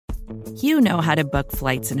You know how to book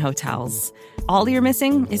flights and hotels. All you're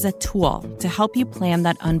missing is a tool to help you plan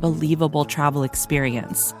that unbelievable travel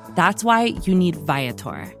experience. That's why you need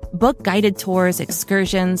Viator. Book guided tours,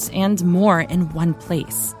 excursions, and more in one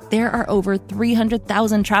place. There are over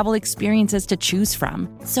 300,000 travel experiences to choose from,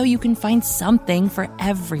 so you can find something for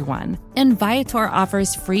everyone. And Viator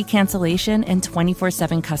offers free cancellation and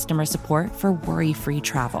 24/7 customer support for worry-free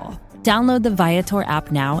travel. Download the Viator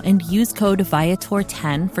app now and use code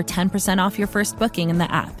Viator10 for 10% off your first booking in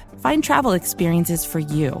the app. Find travel experiences for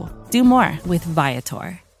you. Do more with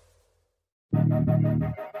Viator.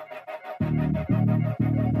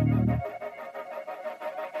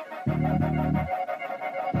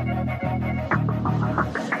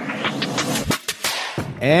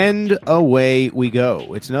 And away we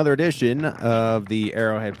go. It's another edition of the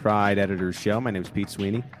Arrowhead Pride Editors Show. My name is Pete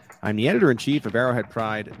Sweeney. I'm the editor-in-chief of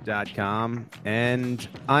arrowheadpride.com, and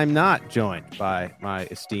I'm not joined by my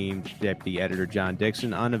esteemed deputy editor, John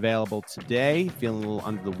Dixon. Unavailable today, feeling a little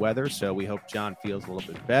under the weather, so we hope John feels a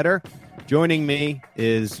little bit better. Joining me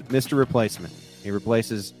is Mr. Replacement. He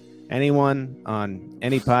replaces anyone on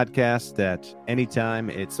any podcast at any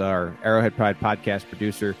time. It's our Arrowhead Pride podcast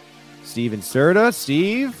producer, Steve Inserta.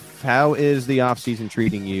 Steve, how is the offseason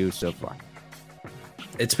treating you so far?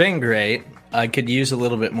 It's been great. I could use a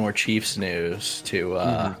little bit more Chiefs news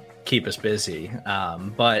to keep us busy,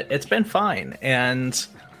 but it's been fine. And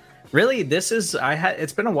really,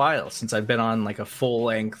 it's been a while since I've been on like a full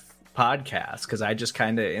length podcast, because I just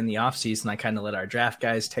kind of in the off season I kind of let our draft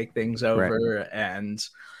guys take things over, and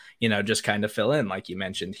just kind of fill in, like you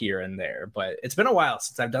mentioned, here and there. But it's been a while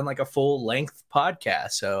since I've done like a full length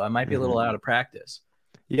podcast, so I might be a little out of practice.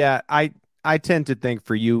 Yeah, I tend to think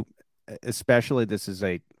for you, especially, this is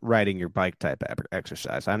a riding your bike type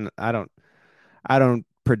exercise. I don't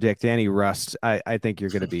predict any rust. I think you're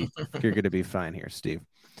going to be fine here, Steve.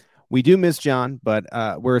 We do miss John, but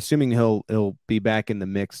we're assuming he'll be back in the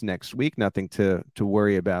mix next week. Nothing to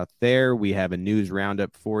worry about there. We have a news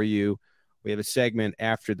roundup for you. We have a segment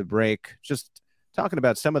after the break, just talking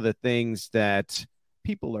about some of the things that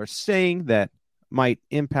people are saying that might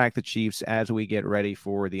impact the Chiefs as we get ready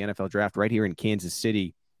for the NFL draft right here in Kansas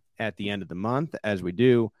City at the end of the month, as we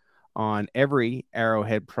do on every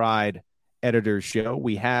Arrowhead Pride Editors Show.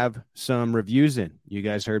 We have some reviews in. You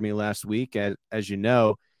guys heard me last week. As you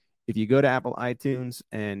know, if you go to Apple iTunes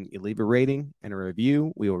and you leave a rating and a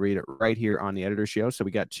review, we will read it right here on the Editors Show. So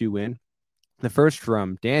we got 2 in. The first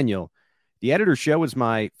from Daniel. The Editors Show is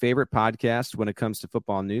my favorite podcast when it comes to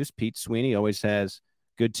football news. Pete Sweeney always has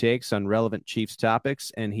good takes on relevant Chiefs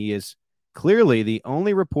topics, and he is clearly the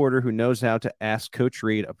only reporter who knows how to ask Coach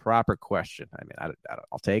Reid a proper question. I mean,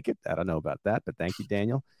 I'll take it. I don't know about that, but thank you,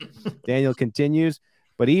 Daniel. Daniel continues,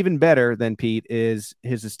 but even better than Pete is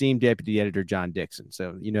his esteemed deputy editor, John Dixon.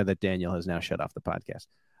 So you know that Daniel has now shut off the podcast.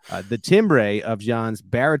 The timbre of John's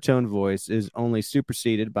baritone voice is only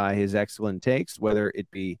superseded by his excellent takes, whether it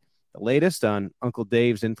be the latest on Uncle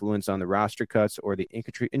Dave's influence on the roster cuts or the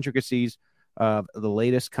intricacies of the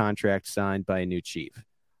latest contract signed by a new chief.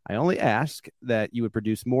 I only ask that you would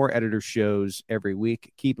produce more editor shows every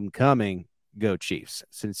week. Keep them coming. Go Chiefs.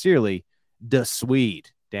 Sincerely, the Swede,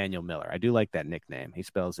 Daniel Miller. I do like that nickname. He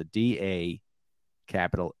spells it D-A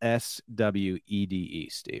capital S-W-E-D-E,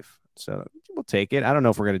 Steve. So we'll take it. I don't know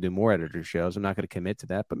if we're going to do more editor shows. I'm not going to commit to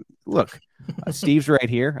that. But look, Steve's right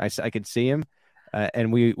here. I can see him,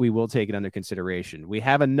 and we will take it under consideration. We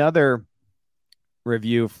have another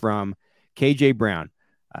review from KJ Brown.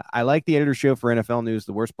 I like the editor show for NFL news.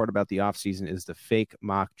 The worst part about the offseason is the fake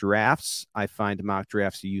mock drafts. I find mock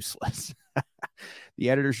drafts useless. The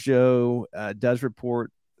editor show does report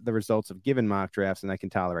the results of given mock drafts, and I can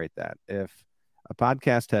tolerate that. If a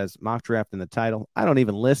podcast has mock draft in the title, I don't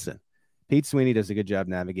even listen. Pete Sweeney does a good job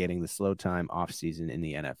navigating the slow time offseason in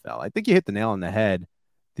the NFL. I think you hit the nail on the head.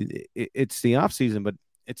 It's the offseason, but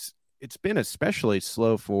it's been especially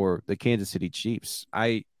slow for the Kansas City Chiefs.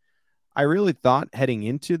 I really thought heading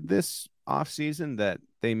into this offseason that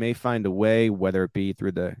they may find a way, whether it be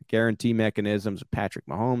through the guarantee mechanisms of Patrick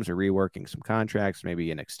Mahomes or reworking some contracts,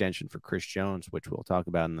 maybe an extension for Chris Jones, which we'll talk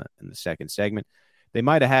about in the second segment. They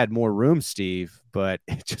might have had more room, Steve, but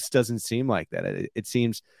it just doesn't seem like that. It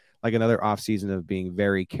seems like another offseason of being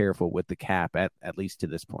very careful with the cap, at least to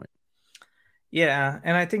this point. Yeah,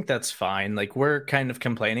 and I think that's fine. Like, we're kind of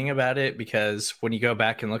complaining about it because when you go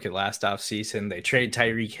back and look at last offseason, they trade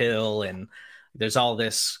Tyreek Hill, and there's all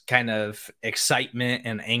this kind of excitement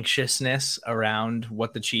and anxiousness around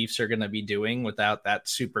what the Chiefs are going to be doing without that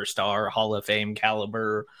superstar Hall of Fame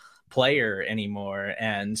caliber player anymore.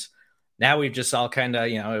 And now we've just all kind of,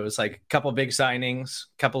 it was like a couple big signings,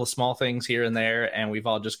 a couple of small things here and there, and we've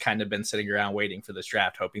all just kind of been sitting around waiting for this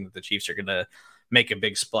draft, hoping that the Chiefs are going to make a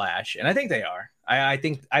big splash. And I think they are. I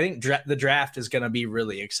think the draft is going to be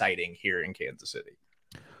really exciting here in Kansas City.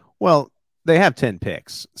 Well, they have 10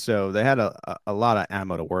 picks, so they had a lot of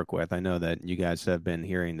ammo to work with. I know that you guys have been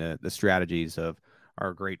hearing the strategies of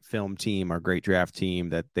our great film team, our great draft team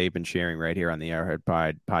that they've been sharing right here on the Arrowhead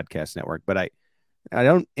Podcast Network. But I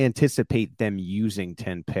don't anticipate them using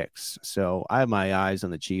 10 picks. So I have my eyes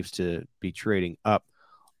on the Chiefs to be trading up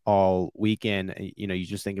all weekend. You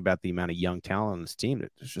just think about the amount of young talent on this team.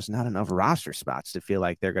 There's just not enough roster spots to feel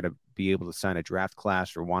like they're going to be able to sign a draft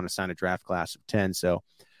class or want to sign a draft class of 10. So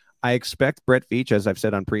I expect Brett Veach, as I've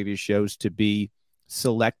said on previous shows, to be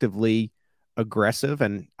selectively aggressive.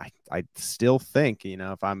 And I still think,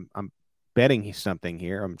 if I'm betting something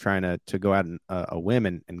here, I'm trying to go out on a whim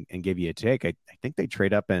and give you a take. I think they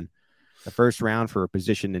trade up in the first round for a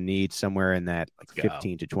position to need somewhere in that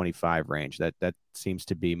 15 to 25 range. That seems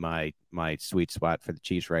to be my sweet spot for the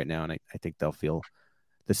Chiefs right now. And I think they'll feel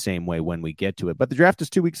the same way when we get to it. But the draft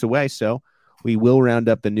is 2 weeks away, so we will round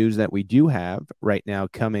up the news that we do have right now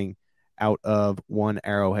coming out of One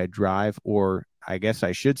Arrowhead Drive, or I guess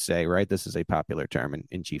I should say, right, this is a popular term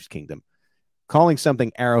in Chiefs Kingdom, calling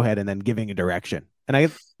something Arrowhead and then giving a direction. And I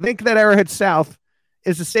think that Arrowhead South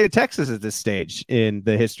is the state of Texas at this stage in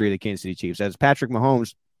the history of the Kansas City Chiefs. As Patrick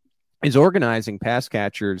Mahomes is organizing pass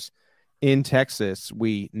catchers in Texas,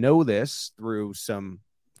 we know this through some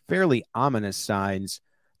fairly ominous signs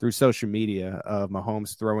through social media of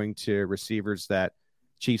Mahomes throwing to receivers that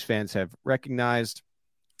Chiefs fans have recognized.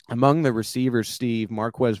 Among the receivers, Steve,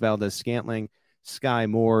 Marquez Valdez-Scantling, Sky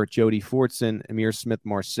Moore, Jody Fortson, Amir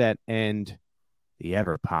Smith-Marset, and the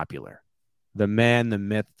ever-popular, the man, the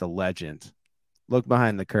myth, the legend. Look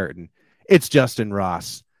behind the curtain. It's Justin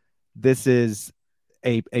Ross. This is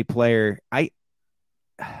a player. I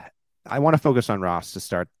want to focus on Ross to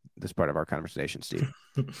start this part of our conversation, Steve.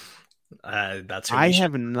 That's I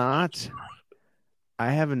have not.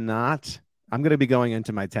 I'm going to be going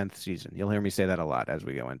into my 10th season. You'll hear me say that a lot as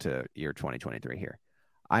we go into year 2023 here.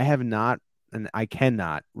 I have not, and I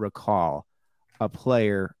cannot recall a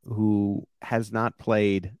player who has not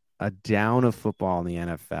played a down of football in the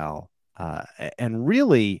NFL and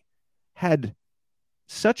really had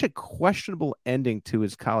such a questionable ending to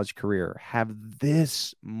his college career have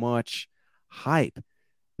this much hype.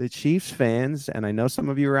 The Chiefs fans, and I know some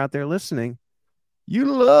of you are out there listening, you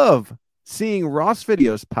love seeing Ross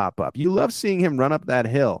videos pop up. You love seeing him run up that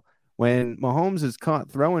hill when Mahomes is caught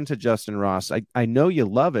throwing to Justin Ross. I know you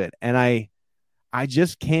love it, and I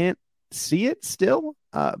just can't see it still.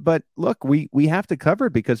 But look, we have to cover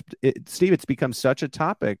it because, Steve, it's become such a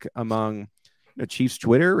topic among Chiefs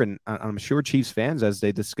Twitter, and I'm sure Chiefs fans as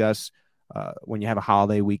they discuss when you have a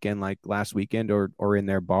holiday weekend like last weekend or in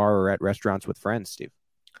their bar or at restaurants with friends, Steve.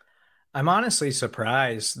 I'm honestly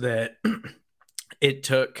surprised that it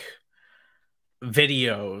took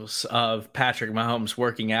videos of Patrick Mahomes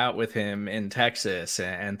working out with him in Texas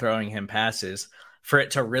and throwing him passes for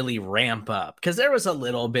it to really ramp up. Because there was a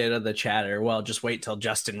little bit of the chatter, well, just wait till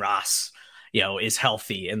Justin Ross, is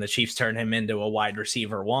healthy and the Chiefs turn him into a wide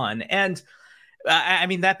receiver one. And I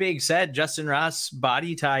mean, that being said, Justin Ross'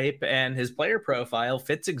 body type and his player profile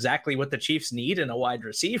fits exactly what the Chiefs need in a wide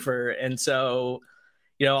receiver. And so,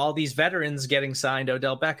 all these veterans getting signed,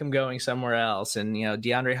 Odell Beckham going somewhere else, and,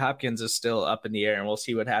 DeAndre Hopkins is still up in the air, and we'll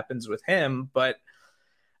see what happens with him. But,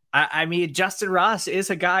 I mean, Justin Ross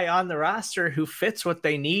is a guy on the roster who fits what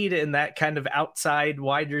they need in that kind of outside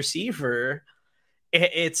wide receiver.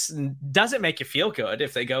 It doesn't make you feel good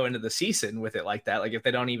if they go into the season with it like that. Like if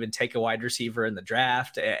they don't even take a wide receiver in the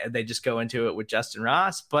draft, and they just go into it with Justin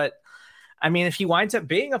Ross. But I mean, if he winds up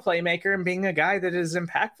being a playmaker and being a guy that is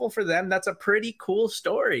impactful for them, that's a pretty cool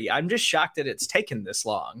story. I'm just shocked that it's taken this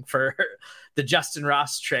long for the Justin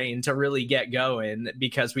Ross train to really get going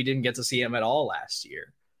because we didn't get to see him at all last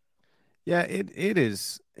year. Yeah, it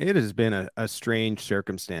has been a strange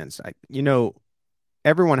circumstance.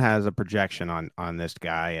 Everyone has a projection on this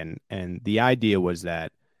guy, and the idea was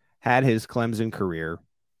that had his Clemson career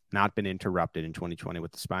not been interrupted in 2020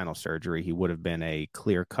 with the spinal surgery, he would have been a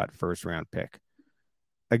clear-cut first-round pick.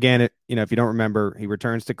 Again, if you don't remember, he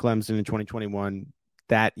returns to Clemson in 2021.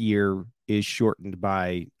 That year is shortened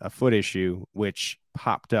by a foot issue, which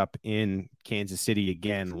popped up in Kansas City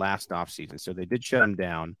again last offseason. So they did shut him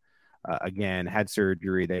down again, had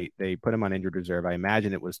surgery. They put him on injured reserve. I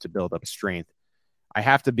imagine it was to build up strength. I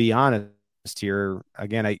have to be honest here.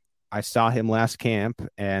 Again, I saw him last camp,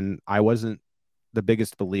 and I wasn't the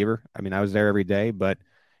biggest believer. I mean, I was there every day, but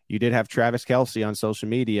You did have Travis Kelce on social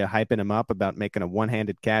media hyping him up about making a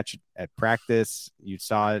one-handed catch at practice. You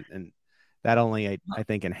saw it, and that only, I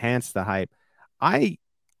think, enhanced the hype. I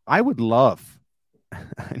would love,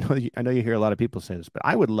 I know you hear a lot of people say this, but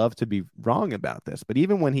I would love to be wrong about this. But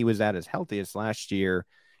even when he was at his healthiest last year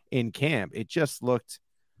in camp, it just looked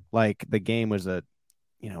like the game was a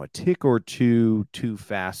tick or two too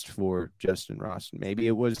fast for Justin Ross. Maybe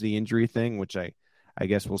it was the injury thing, which I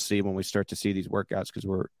guess we'll see when we start to see these workouts, because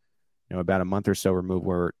we're about a month or so removed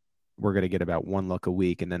where we're going to get about one look a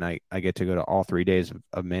week, and then I get to go to all 3 days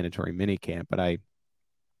of mandatory mini camp. But I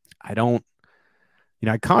don't,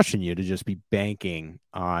 I caution you to just be banking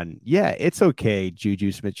on, it's okay,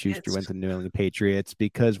 Juju Smith-Schuster went to the New England Patriots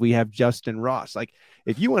because we have Justin Ross. Like,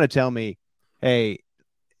 if you want to tell me, hey,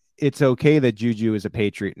 it's okay that Juju is a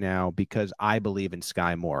Patriot now because I believe in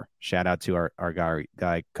Sky Moore. Shout out to our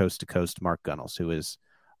guy coast to coast, Mark Gunnels, who is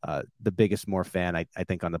the biggest Moore fan, I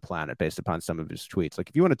think, on the planet based upon some of his tweets. Like,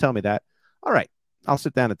 if you want to tell me that, all right, I'll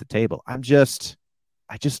sit down at the table. I just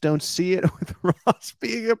don't see it with Ross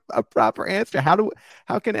being a proper answer.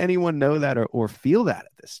 How can anyone know that or feel that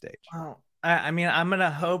at this stage? Well, I mean, I'm going to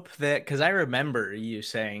hope that, because I remember you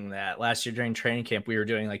saying that last year during training camp, we were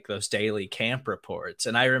doing like those daily camp reports.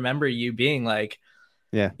 And I remember you being like,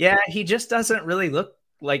 yeah, he just doesn't really look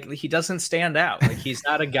like, he doesn't stand out. Like, he's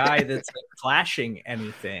not a guy that's like flashing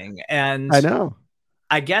anything. And I know,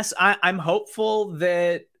 I guess I'm hopeful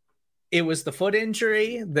that it was the foot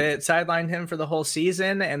injury that sidelined him for the whole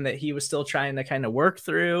season and that he was still trying to kind of work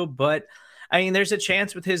through. But I mean, there's a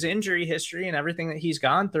chance with his injury history and everything that he's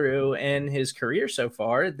gone through in his career so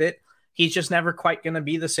far that he's just never quite going to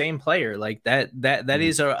be the same player. Like that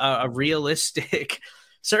is a realistic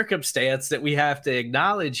circumstance that we have to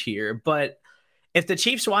acknowledge here. But if the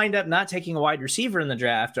Chiefs wind up not taking a wide receiver in the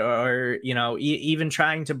draft, or, even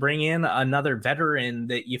trying to bring in another veteran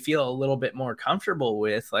that you feel a little bit more comfortable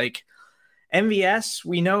with, like MVS,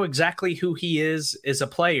 we know exactly who he is as a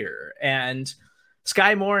player. And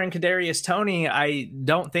Sky Moore and Kadarius Toney, I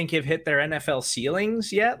don't think have hit their NFL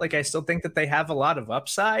ceilings yet. Like, I still think that they have a lot of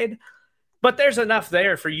upside, but there's enough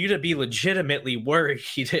there for you to be legitimately worried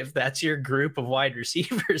if that's your group of wide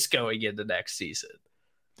receivers going into next season.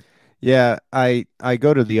 Yeah, I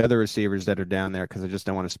go to the other receivers that are down there because I just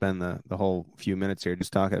don't want to spend the whole few minutes here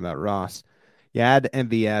just talking about Ross. You add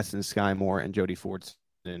MVS and Sky Moore and Jody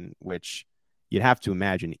Fortson, which you'd have to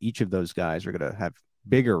imagine each of those guys are going to have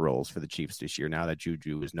bigger roles for the Chiefs this year now that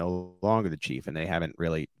Juju is no longer the Chief and they haven't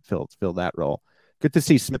really filled that role. Good to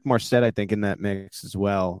see Smith-Marsette, I think, in that mix as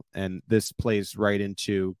well. And this plays right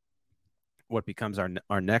into what becomes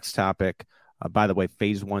our next topic. By the way,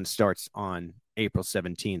 phase 1 starts on April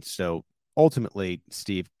 17th. So ultimately,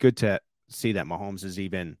 Steve, good to see that Mahomes is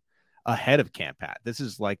even ahead of Camp Pat. This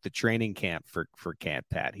is like the training camp for Camp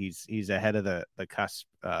Pat. He's ahead of the cusp,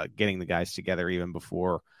 getting the guys together even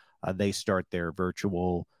before they start their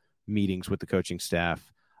virtual meetings with the coaching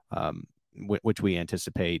staff, which we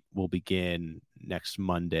anticipate will begin next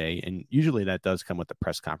Monday. And usually that does come with the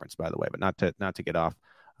press conference, by the way, but not to get off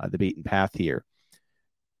the beaten path here.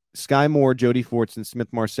 Sky Moore, Jody Fortson,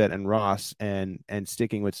 Smith-Marsette, and Ross, and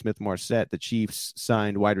sticking with Smith-Marsette, the Chiefs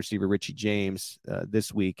signed wide receiver Richie James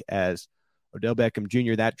this week as Odell Beckham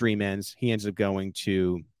Jr. That dream ends. He ends up going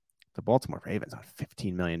to the Baltimore Ravens on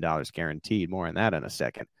 $15 million guaranteed. More on that in a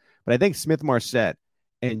second. But I think Smith-Marsette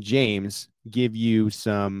and James give you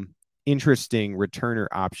some interesting returner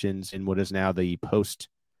options in what is now the post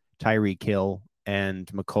Tyreek Hill and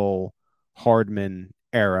McCole Hardman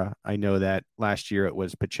era. I know that last year it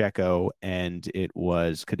was Pacheco and it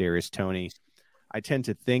was Kadarius Toney. I tend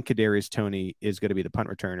to think Kadarius Toney is going to be the punt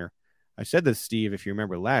returner. I said this, Steve, if you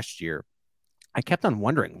remember last year, I kept on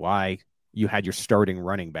wondering why you had your starting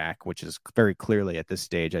running back, which is very clearly at this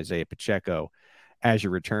stage Isaiah Pacheco, as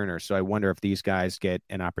your returner. So I wonder if these guys get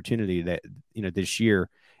an opportunity that, this year.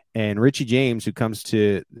 And Richie James, who comes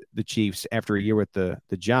to the Chiefs after a year with the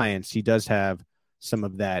Giants, he does have some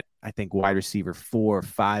of that, I think, wide receiver 4,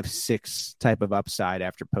 5, 6 type of upside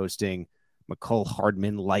after posting McCole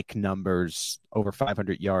Hardman-like numbers, over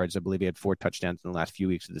 500 yards. I believe he had 4 touchdowns in the last few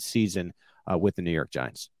weeks of the season with the New York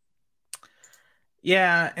Giants.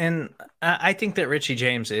 Yeah, and I think that Richie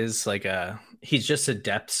James is he's just a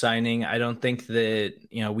depth signing. I don't think that,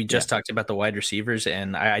 we just talked about the wide receivers,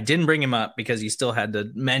 and I didn't bring him up because he still had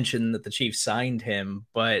to mention that the Chiefs signed him,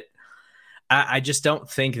 but I just don't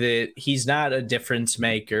think that he's not a difference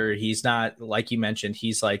maker. He's not, like you mentioned,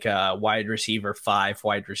 he's like a wide receiver 5,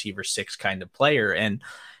 wide receiver 6 kind of player. And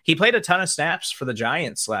he played a ton of snaps for the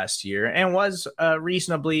Giants last year and was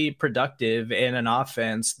reasonably productive in an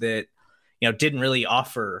offense that, didn't really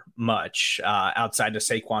offer much outside of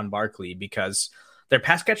Saquon Barkley because their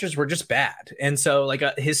pass catchers were just bad. And so like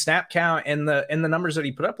his snap count and the numbers that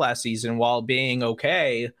he put up last season, while being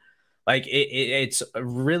okay, like it's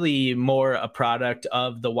really more a product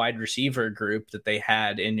of the wide receiver group that they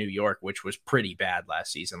had in New York, which was pretty bad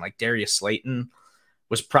last season. Like Darius Slayton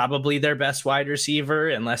was probably their best wide receiver,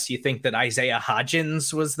 unless you think that Isaiah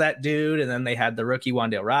Hodgins was that dude. And then they had the rookie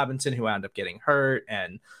Wan'Dale Robinson, who wound up getting hurt.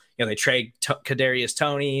 And, they trade Kadarius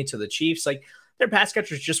Toney to the Chiefs. Like their pass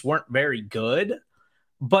catchers just weren't very good.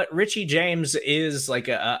 But Richie James is like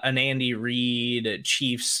an Andy Reid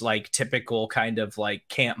Chiefs, like typical kind of like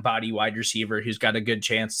camp body wide receiver who's got a good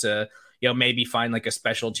chance to, maybe find like a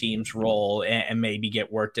special teams role and maybe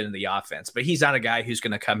get worked into the offense. But he's not a guy who's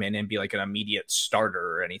going to come in and be like an immediate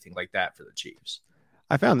starter or anything like that for the Chiefs.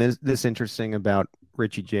 I found this interesting about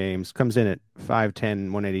Richie James. Comes in at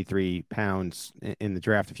 5'10", 183 pounds in the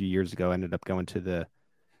draft a few years ago, ended up going to the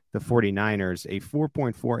 49ers, a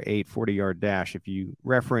 4.48 40-yard dash. If you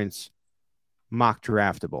reference Mock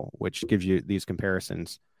Draftable, which gives you these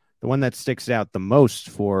comparisons, the one that sticks out the most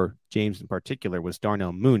for James in particular was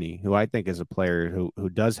Darnell Mooney, who I think is a player who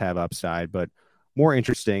does have upside, but more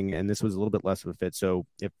interesting, and this was a little bit less of a fit. So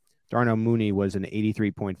if Darnell Mooney was an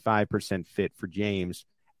 83.5% fit for James,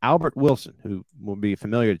 Albert Wilson, who will be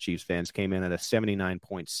familiar to Chiefs fans, came in at a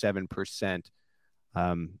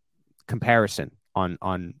 79.7% comparison on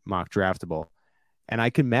Mock Draftable. And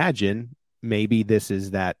I can imagine maybe this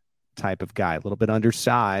is that type of guy, a little bit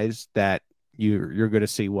undersized, that you're going to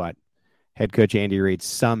see what head coach Andy Reid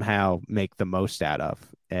somehow make the most out of,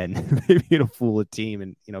 and maybe it'll fool a team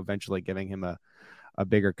and eventually giving him a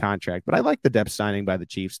bigger contract. But I like the depth signing by the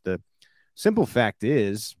Chiefs. The simple fact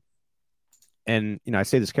is, and I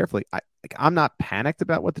say this carefully, I'm not panicked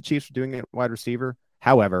about what the Chiefs are doing at wide receiver.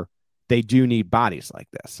 However, they do need bodies like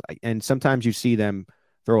this. And sometimes you see them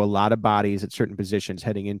throw a lot of bodies at certain positions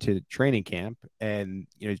heading into training camp. And,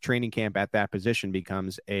 training camp at that position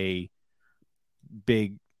becomes a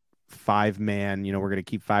big 5-man, we're going to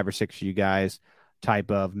keep 5 or 6 of you guys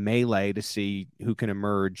type of melee to see who can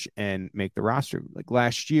emerge and make the roster. Like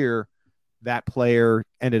last year, that player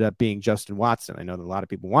ended up being Justin Watson. I know that a lot of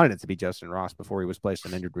people wanted it to be Justin Ross before he was placed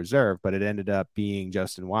on injured reserve, but it ended up being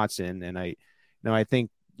Justin Watson. And I think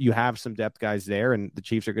you have some depth guys there, and the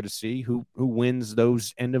Chiefs are going to see who wins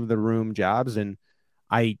those end of the room jobs. And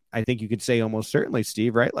I think you could say almost certainly,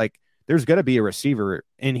 Steve, right? Like there's going to be a receiver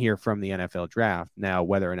in here from the NFL draft. Now,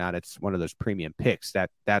 whether or not it's one of those premium picks,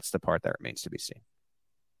 that's the part that remains to be seen.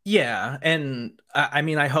 Yeah. And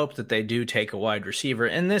I hope that they do take a wide receiver,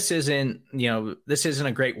 and this isn't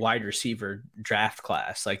a great wide receiver draft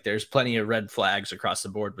class. Like there's plenty of red flags across the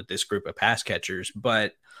board with this group of pass catchers,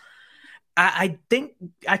 but I think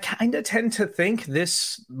I kind of tend to think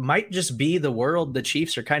this might just be the world the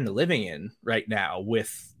Chiefs are kind of living in right now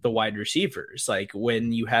with the wide receivers. Like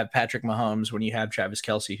when you have Patrick Mahomes, when you have Travis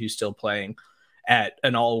Kelce, who's still playing at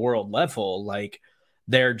an all-world level, like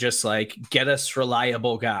they're just like, get us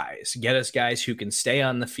reliable guys, get us guys who can stay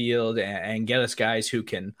on the field, and get us guys who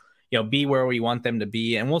can, be where we want them to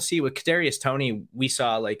be. And we'll see with Kadarius Toney, we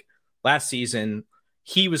saw like last season,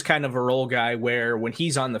 he was kind of a role guy where when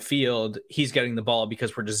he's on the field, he's getting the ball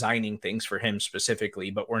because we're designing things for him specifically,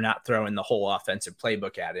 but we're not throwing the whole offensive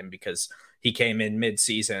playbook at him because he came in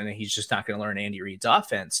mid-season and he's just not going to learn Andy Reid's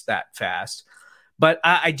offense that fast. But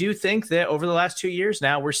I do think that over the last 2 years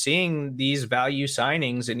now, we're seeing these value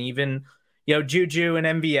signings, and even, Juju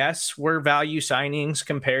and MVS were value signings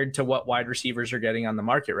compared to what wide receivers are getting on the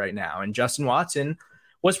market right now. And Justin Watson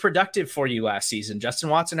was productive for you last season. Justin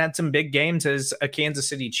Watson had some big games as a Kansas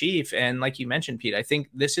City Chief. And like you mentioned, Pete, I think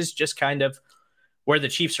this is just kind of where the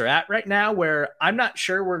Chiefs are at right now, where I'm not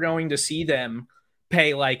sure we're going to see them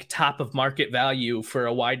pay like top of market value for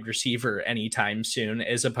a wide receiver anytime soon,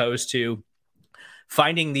 as opposed to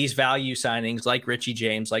finding these value signings like Richie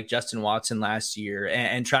James, like Justin Watson last year,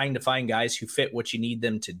 and trying to find guys who fit what you need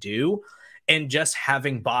them to do, and just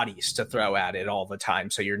having bodies to throw at it all the time,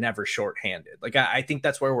 so you're never shorthanded. Like I think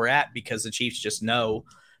that's where we're at, because the Chiefs just know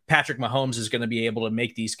Patrick Mahomes is going to be able to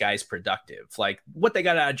make these guys productive. Like what they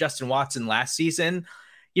got out of Justin Watson last season,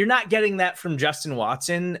 you're not getting that from Justin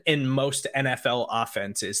Watson in most NFL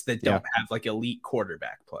offenses that don't have like elite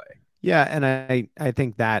quarterback play. Yeah, and I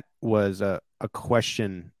think that was a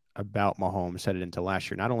question about Mahomes headed into last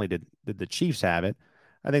year. Not only did the Chiefs have it,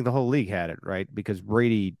 I think the whole league had it, right? Because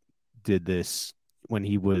Brady did this when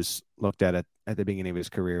he was looked at the beginning of his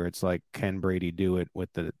career. It's like, can Brady do it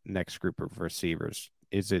with the next group of receivers?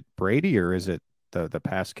 Is it Brady or is it the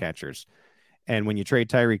pass catchers? And when you trade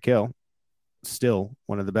Tyreek Hill, still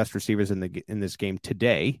one of the best receivers in this game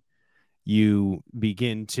today, you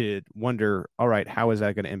begin to wonder, all right, how is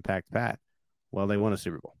that going to impact Pat? Well, they won a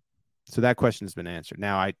Super Bowl. So that question has been answered.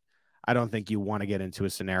 Now, I don't think you want to get into a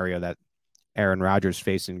scenario that Aaron Rodgers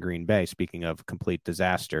faced in Green Bay, speaking of complete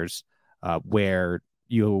disasters, where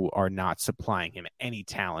you are not supplying him any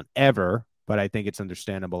talent ever. But I think it's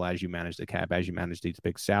understandable as you manage the cap, as you manage these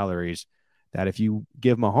big salaries, that if you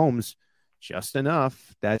give Mahomes just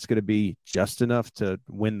enough, that's going to be just enough to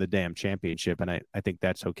win the damn championship. And I think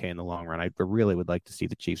that's okay in the long run. I really would like to see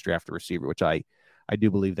the Chiefs draft a receiver, which I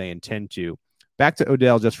do believe they intend to. Back to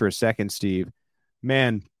Odell just for a second, Steve.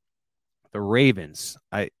 Man, the Ravens,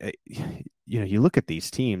 you look at these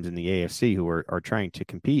teams in the AFC who are trying to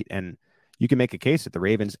compete, and you can make a case that the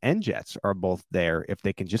Ravens and Jets are both there if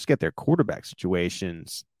they can just get their quarterback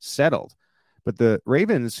situations settled. But the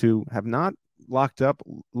Ravens, who have not locked up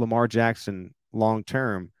Lamar Jackson long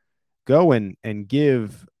term, go and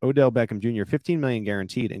give Odell Beckham Jr. $15 million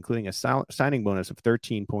guaranteed, including a signing bonus of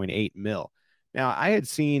 $13.8 million. Now, I had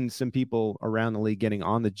seen some people around the league getting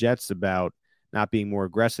on the Jets about not being more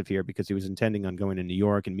aggressive here because he was intending on going to New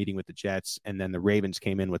York and meeting with the Jets, and then the Ravens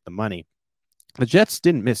came in with the money. The Jets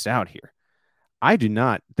didn't miss out here. I do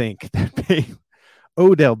not think that paying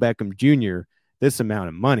Odell Beckham Jr. this amount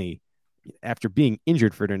of money after being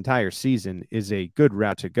injured for an entire season is a good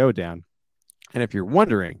route to go down. And if you're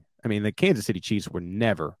wondering, I mean, the Kansas City Chiefs were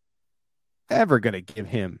never, ever going to give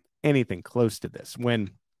him anything close to this.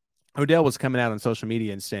 When Odell was coming out on social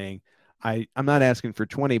media and saying, I'm not asking for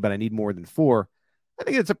 20, but I need more than 4. I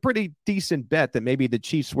think it's a pretty decent bet that maybe the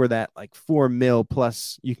Chiefs were that like $4 million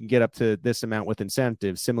plus you can get up to this amount with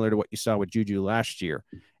incentives, similar to what you saw with Juju last year.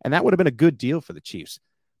 And that would have been a good deal for the Chiefs.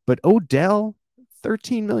 But Odell,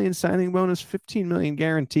 $13 million signing bonus, $15 million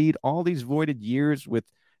guaranteed, all these voided years with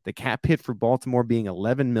the cap hit for Baltimore being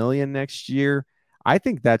 $11 million next year. I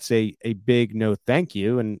think that's a big no thank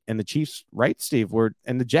you. And the Chiefs, right, Steve,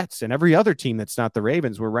 and the Jets and every other team that's not the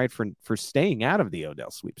Ravens were right for staying out of the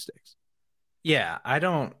Odell sweepstakes. Yeah, I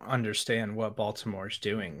don't understand what Baltimore's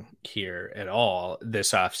doing here at all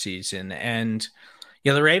this offseason. And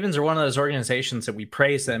the Ravens are one of those organizations that we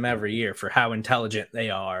praise them every year for how intelligent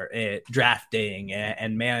they are at drafting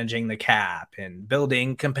and managing the cap and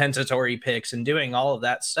building compensatory picks and doing all of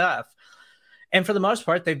that stuff. And for the most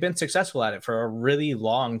part, they've been successful at it for a really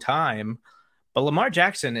long time. But Lamar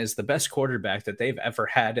Jackson is the best quarterback that they've ever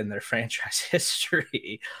had in their franchise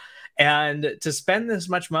history. And to spend this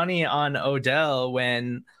much money on Odell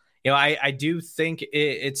when, I do think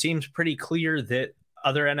it seems pretty clear that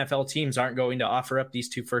other NFL teams aren't going to offer up these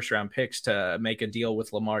 2 first-round picks to make a deal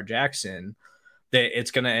with Lamar Jackson, that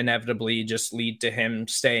it's going to inevitably just lead to him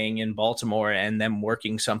staying in Baltimore and them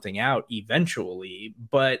working something out eventually.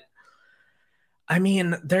 But I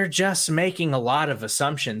mean, they're just making a lot of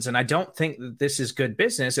assumptions, and I don't think that this is good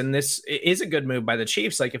business, and this is a good move by the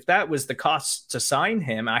Chiefs. Like, if that was the cost to sign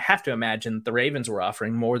him, I have to imagine that the Ravens were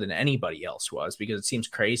offering more than anybody else was, because it seems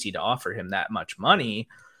crazy to offer him that much money.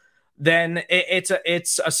 Then it's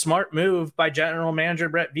a smart move by general manager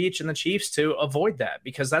Brett Veach and the Chiefs to avoid that,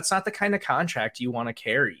 because that's not the kind of contract you want to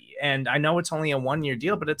carry. And I know it's only a 1-year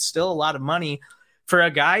deal, but it's still a lot of money for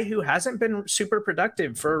a guy who hasn't been super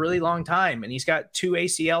productive for a really long time. And he's got 2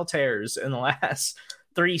 ACL tears in the last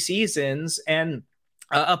 3 seasons, and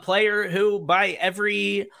a player who by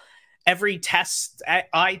every test,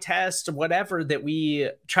 eye test, whatever that we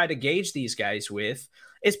try to gauge these guys with,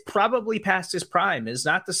 is probably past his prime, is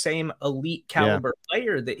not the same elite caliber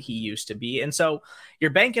player that he used to be. And so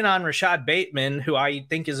you're banking on Rashad Bateman, who I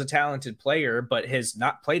think is a talented player, but has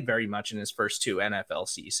not played very much in his first 2 NFL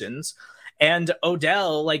seasons, and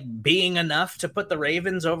Odell like being enough to put the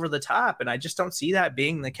Ravens over the top. And I just don't see that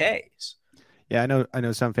being the case. Yeah, I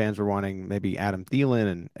know some fans were wanting maybe Adam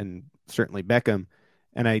Thielen and certainly Beckham.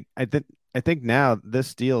 And I think now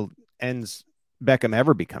this deal ends Beckham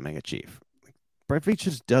ever becoming a Chief. Brett Veach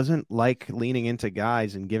just doesn't like leaning into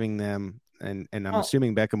guys and giving them, and I'm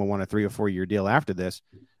assuming Beckham will want a 3 or 4 year deal after this,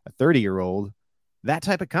 a 30-year-old, that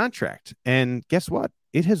type of contract. And guess what?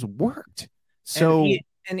 It has worked. So.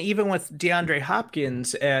 And even with DeAndre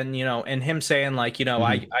Hopkins and him saying like,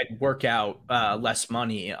 I'd work out less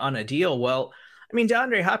money on a deal. Well, I mean,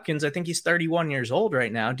 DeAndre Hopkins, I think he's 31 years old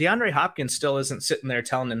right now. DeAndre Hopkins still isn't sitting there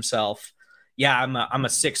telling himself, yeah, I'm a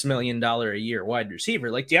 $6 million a year wide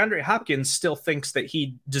receiver. Like, DeAndre Hopkins still thinks that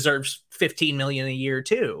he deserves $15 million a year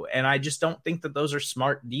too. And I just don't think that those are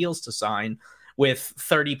smart deals to sign with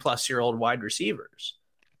 30-plus-year-old wide receivers.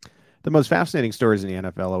 The most fascinating stories in the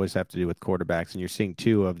NFL always have to do with quarterbacks, and you're seeing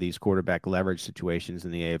 2 of these quarterback leverage situations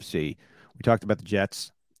in the AFC. We talked about the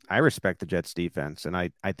Jets I respect the Jets defense, and I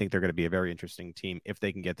think they're going to be a very interesting team if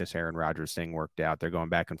they can get this Aaron Rodgers thing worked out. They're going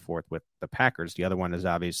back and forth with the Packers. The other one is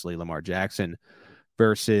obviously Lamar Jackson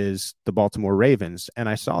versus the Baltimore Ravens. And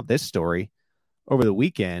I saw this story over the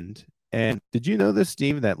weekend. And did you know this,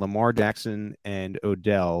 Steve, that Lamar Jackson and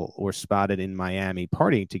Odell were spotted in Miami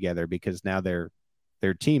partying together because now they're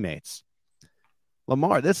teammates?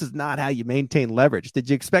 Lamar, this is not how you maintain leverage. Did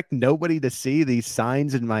you expect nobody to see these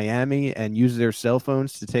signs in Miami and use their cell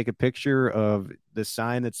phones to take a picture of the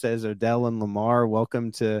sign that says Odell and Lamar,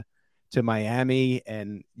 welcome to Miami?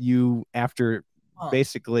 And you, after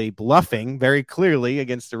basically bluffing very clearly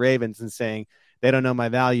against the Ravens and saying, they don't know my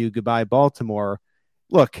value, goodbye, Baltimore.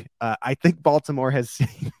 Look, I think Baltimore has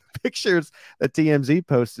seen pictures that TMZ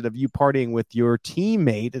posted of you partying with your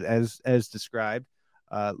teammate, as described,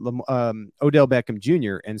 Odell Beckham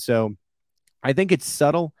Jr. And so I think it's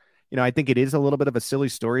subtle. I think it is a little bit of a silly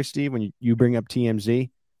story, Steve, when you bring up TMZ.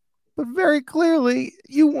 But very clearly,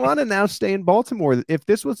 you want to now stay in Baltimore. If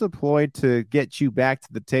this was employed to get you back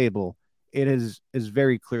to the table, it is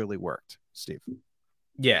very clearly worked, Steve.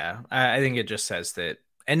 Yeah, I think it just says that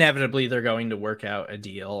inevitably they're going to work out a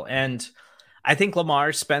deal. And I think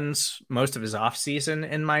Lamar spends most of his offseason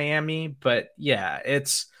in Miami. But yeah,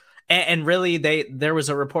 and really there was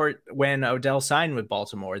a report when Odell signed with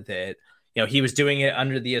Baltimore that he was doing it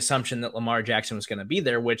under the assumption that Lamar Jackson was going to be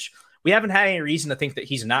there, which we haven't had any reason to think that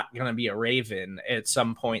he's not going to be a Raven at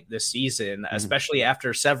some point this season, especially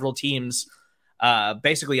after several teams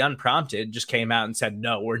basically unprompted just came out and said,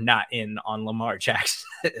 no, we're not in on Lamar Jackson.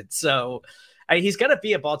 So he's going to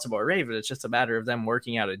be a Baltimore Raven. It's just a matter of them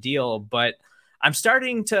working out a deal. But I'm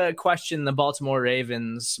starting to question the Baltimore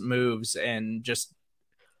Ravens moves and just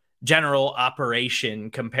general operation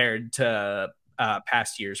compared to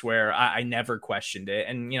past years where I never questioned it.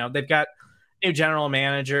 And, they've got new general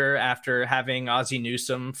manager after having Ozzie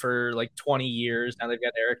Newsome for like 20 years. Now they've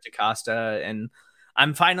got Eric DaCosta, and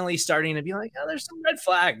I'm finally starting to be like, oh, there's some red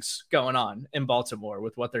flags going on in Baltimore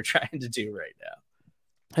with what they're trying to do right now.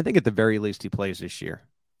 I think at the very least he plays this year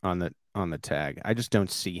on the tag. I just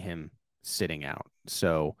don't see him sitting out.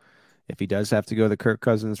 So if he does have to go the Kirk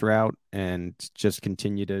Cousins route and just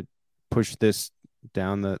continue to push this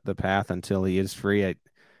down the path until he is free,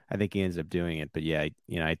 I think he ends up doing it. But yeah,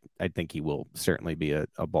 I think he will certainly be a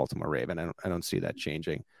Baltimore Raven. I don't see that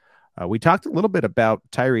changing. We talked a little bit about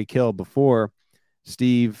Tyreek Hill before,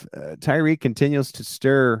 Steve. Tyreek continues to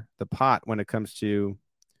stir the pot when it comes to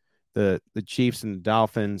the Chiefs and the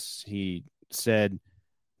Dolphins. He said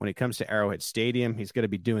when it comes to Arrowhead Stadium, he's going to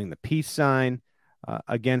be doing the peace sign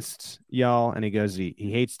against y'all. And he goes, he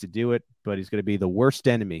hates to do it, but he's going to be the worst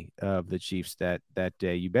enemy of the Chiefs that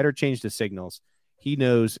day. You better change the signals. He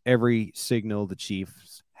knows every signal the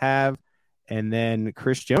Chiefs have. And then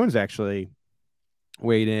Chris Jones actually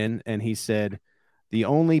weighed in and he said the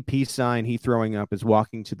only peace sign he throwing up is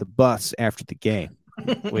walking to the bus after the game,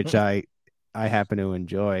 which I happen to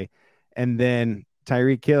enjoy. And then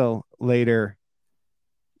Tyreek Hill later,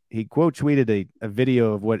 he quote tweeted a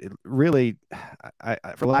video of what really,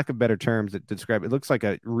 for lack of better terms, that describe it looks like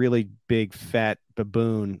a really big fat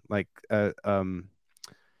baboon, like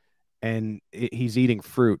and he's eating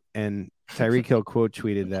fruit. And Tyreek Hill quote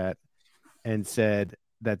tweeted that and said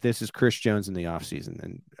that this is Chris Jones in the offseason,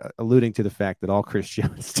 and alluding to the fact that all Chris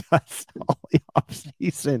Jones does all the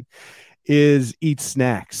offseason is eat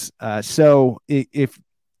snacks. So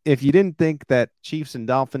if you didn't think that Chiefs and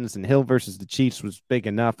Dolphins and Hill versus the Chiefs was big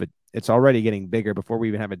enough, it's already getting bigger before we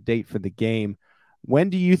even have a date for the game. When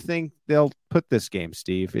do you think they'll put this game,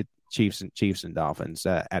 Steve? Chiefs and Dolphins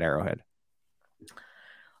at Arrowhead.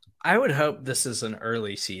 I would hope this is an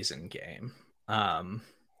early season game.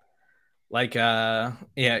 Like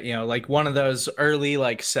one of those early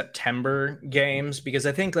like September games, because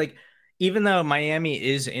I think like even though Miami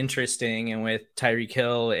is interesting and with Tyreek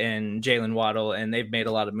Hill and Jalen Waddle, and they've made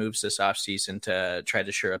a lot of moves this offseason to try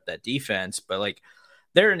to shore up that defense, but like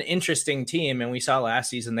they're an interesting team, and we saw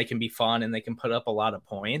last season they can be fun and they can put up a lot of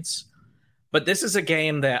points. But this is a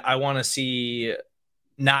game that I want to see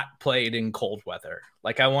not played in cold weather.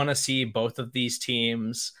 Like I want to see both of these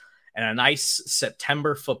teams in a nice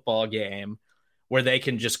September football game where they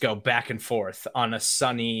can just go back and forth on a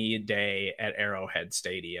sunny day at Arrowhead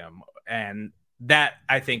Stadium. And that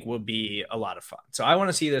I think will be a lot of fun. So I want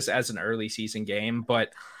to see this as an early season game, but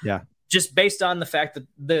yeah, just based on the fact that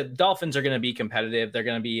the Dolphins are going to be competitive, they're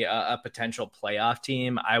going to be a potential playoff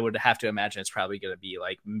team. I would have to imagine it's probably going to be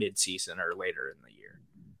like mid-season or later in the year.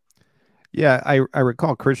 Yeah, I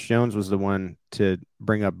recall Chris Jones was the one to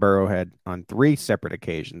bring up Burrowhead on 3 separate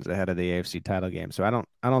occasions ahead of the AFC title game. So I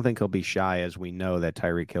don't think he'll be shy, as we know that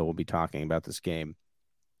Tyreek Hill will be talking about this game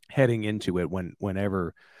heading into it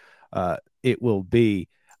whenever it will be.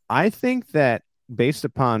 I think that based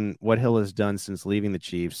upon what Hill has done since leaving the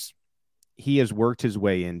Chiefs, he has worked his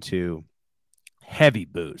way into heavy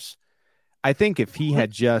booze. I think if he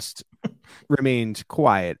had just remained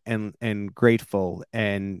quiet and grateful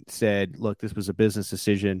and said, look, this was a business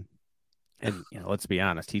decision. And let's be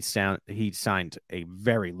honest, he signed a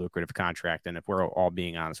very lucrative contract. And if we're all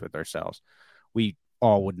being honest with ourselves, we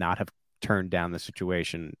all would not have turned down the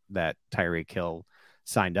situation that Tyreek Hill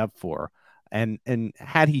signed up for. And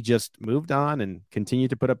had he just moved on and continued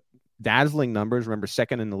to put up dazzling numbers, remember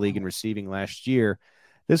second in the league in receiving last year,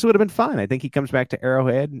 this would have been fine. I think he comes back to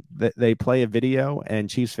Arrowhead, they play a video and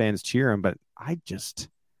Chiefs fans cheer him, but I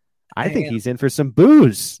think he's in for some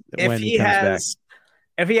booze when he comes back.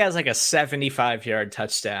 If he has like a 75-yard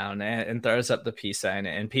touchdown and throws up the peace sign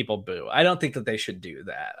and people boo, I don't think that they should do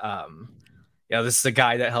that. This is a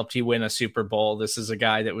guy that helped you win a Super Bowl. This is a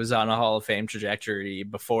guy that was on a Hall of Fame trajectory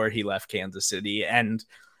before he left Kansas City and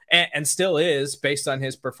still is, based on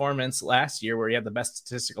his performance last year, where he had the best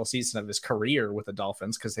statistical season of his career with the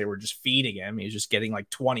Dolphins because they were just feeding him. He was just getting like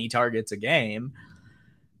 20 targets a game.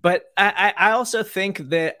 But I also think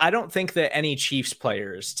that I don't think that any Chiefs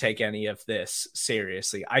players take any of this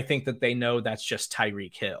seriously. I think that they know that's just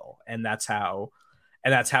Tyreek Hill, and that's how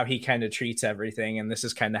he kind of treats everything. And this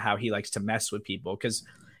is kind of how he likes to mess with people. Because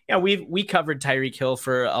we covered Tyreek Hill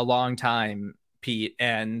for a long time, Pete,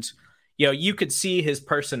 and you could see his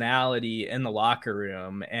personality in the locker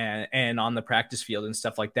room and on the practice field and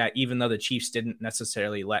stuff like that. Even though the Chiefs didn't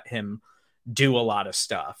necessarily let him do a lot of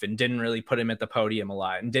stuff and didn't really put him at the podium a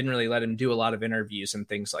lot and didn't really let him do a lot of interviews and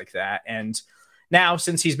things like that. And now,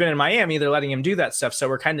 since he's been in Miami, they're letting him do that stuff. So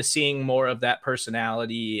we're kind of seeing more of that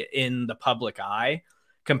personality in the public eye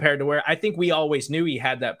compared to where I think we always knew he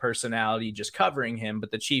had that personality just covering him, but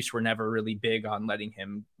the Chiefs were never really big on letting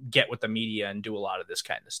him get with the media and do a lot of this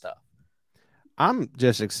kind of stuff. I'm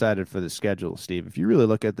just excited for the schedule, Steve. If you really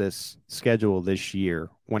look at this schedule this year,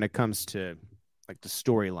 when it comes to like the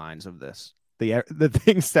storylines of this, the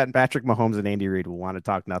things that Patrick Mahomes and Andy Reid will want to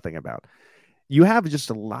talk nothing about, you have just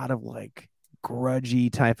a lot of like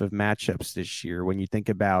grudgy type of matchups this year. When you think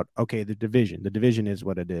about, okay, the division is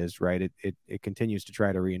what it is, right? It continues to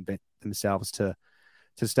try to reinvent themselves to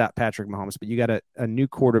stop Patrick Mahomes, but you got a new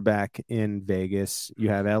quarterback in Vegas. You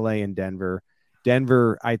have LA and Denver.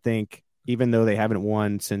 Denver, I think, even though they haven't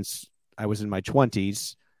won since I was in my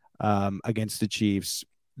 20s against the Chiefs,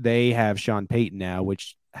 they have Sean Payton now,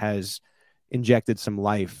 which has injected some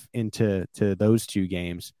life into those two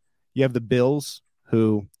games. You have the Bills,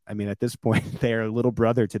 who, I mean, at this point, they're a little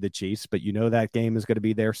brother to the Chiefs, but that game is going to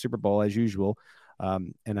be their Super Bowl as usual.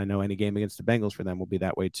 And I know any game against the Bengals for them will be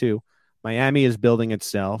that way too. Miami is building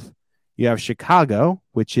itself. You have Chicago,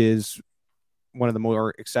 which is one of the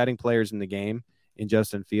more exciting players in the game in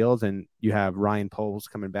Justin Fields, and you have Ryan Poles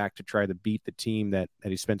coming back to try to beat the team that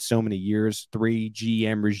he spent so many years, 3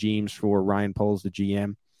 GM regimes for Ryan Poles, the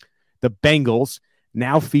GM. The Bengals,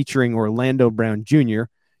 now featuring Orlando Brown Jr.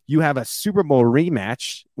 You have a Super Bowl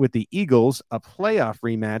rematch with the Eagles, a playoff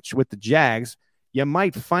rematch with the Jags. You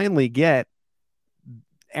might finally get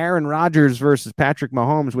Aaron Rodgers versus Patrick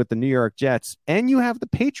Mahomes with the New York Jets, and you have the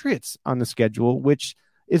Patriots on the schedule, which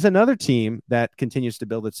is another team that continues to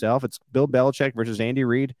build itself. It's Bill Belichick versus Andy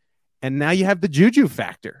Reid. And now you have the Juju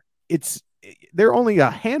factor. There are only a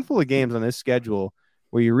handful of games on this schedule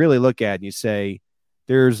where you really look at and you say,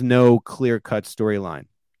 there's no clear-cut storyline.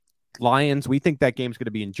 Lions, we think that game's going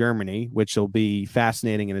to be in Germany, which will be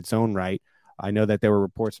fascinating in its own right. I know that there were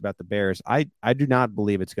reports about the Bears. I do not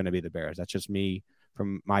believe it's going to be the Bears. That's just me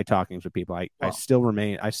from my talkings with people. I still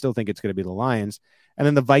think it's going to be the Lions. And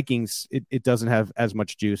then the Vikings, it doesn't have as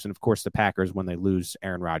much juice. And of course, the Packers, when they lose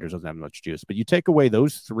Aaron Rodgers, doesn't have much juice. But you take away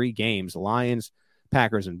those 3 games, Lions,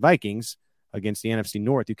 Packers, and Vikings against the NFC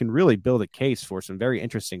North, you can really build a case for some very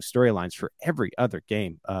interesting storylines for every other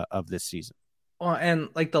game of this season. Well, and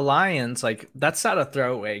like the Lions, like that's not a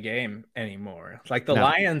throwaway game anymore. Like the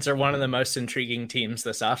Lions are one of the most intriguing teams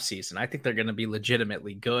this offseason. I think they're going to be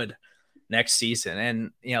legitimately good next season.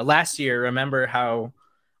 And, last year, remember how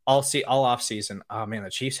all off season, oh man, the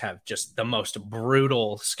Chiefs have just the most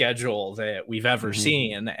brutal schedule that we've ever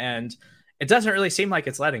seen. And it doesn't really seem like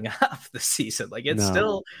it's letting up this season. Like it's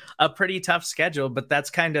still a pretty tough schedule, but that's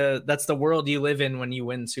the world you live in when you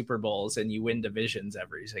win Super Bowls and you win divisions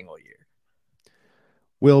every single year.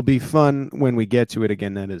 Will be fun when we get to it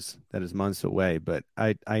again. That is months away, but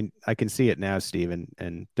I can see it now, Steve,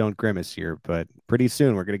 and don't grimace here, but pretty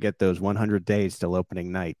soon we're going to get those 100 days till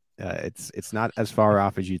opening night. It's not as far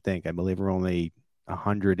off as you think. I believe we're only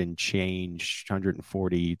 100 and change,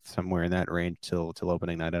 140, somewhere in that range till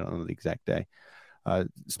opening night. I don't know the exact day.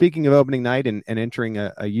 Speaking of opening night and entering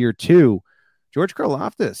a year two, George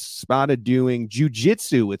Karlaftis spotted doing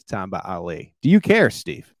jujitsu with Tamba Ali. Do you care,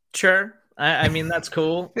 Steve? Sure. I mean, that's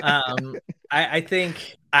cool. I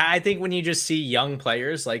think when you just see young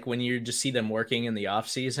players, like when you just see them working in the off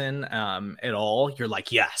season at all, you're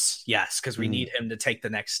like, yes, because we need him to take the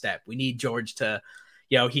next step. We need George to,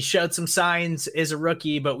 he showed some signs as a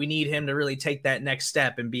rookie, but we need him to really take that next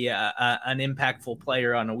step and be an impactful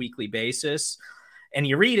player on a weekly basis. And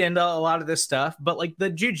you read into a lot of this stuff, but like the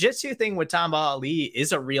jujitsu thing with Tamba Ali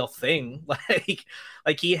is a real thing.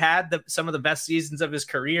 Like he had some of the best seasons of his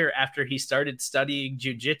career after he started studying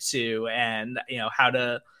jujitsu and, how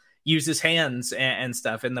to use his hands and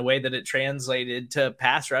stuff, and the way that it translated to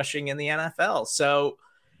pass rushing in the NFL. So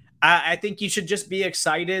I think you should just be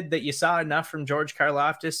excited that you saw enough from George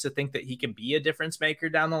Karlaftis to think that he can be a difference maker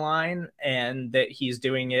down the line, and that he's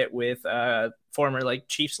doing it with former like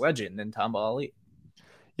Chiefs legend and Tamba Ali.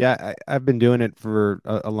 Yeah, I've been doing it for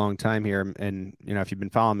a long time here, and if you've been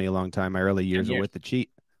following me a long time, my early years are with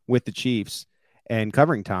the Chiefs and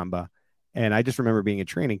covering Tamba, and I just remember being at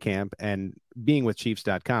training camp and being with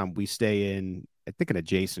Chiefs.com. We stay in, I think, an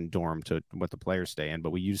adjacent dorm to what the players stay in,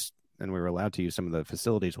 but we were allowed to use some of the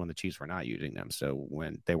facilities when the Chiefs were not using them. So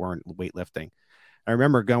when they weren't weightlifting, I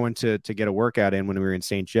remember going to get a workout in when we were in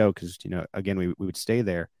St. Joe because again we would stay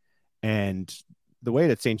there, and the way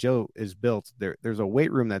that St. Joe is built, there's a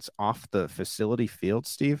weight room that's off the facility field,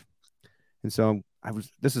 Steve. And so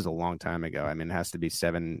this is a long time ago. I mean, it has to be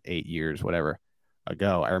 7-8 years, whatever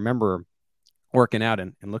ago. I remember working out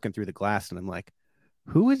and looking through the glass, and I'm like,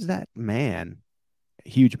 who is that man,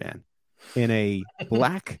 huge man, in a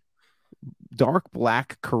dark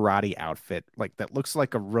black karate outfit, like that looks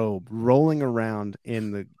like a robe, rolling around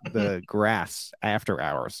in the grass after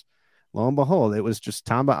hours? Lo and behold, it was just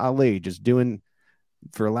Tamba Ali just doing,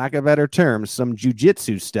 for lack of better terms, some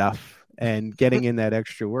jujitsu stuff and getting in that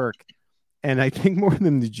extra work. And I think more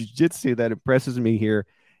than the jujitsu that impresses me here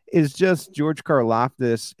is just George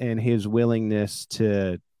Karlaftis and his willingness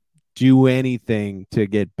to do anything to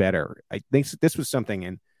get better. I think this was something,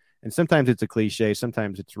 and sometimes it's a cliche,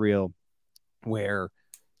 sometimes it's real, where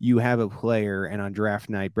you have a player, and on draft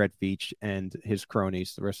night, Brett Veach and his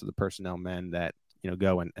cronies, the rest of the personnel men that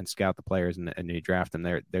go and scout the players and they draft them,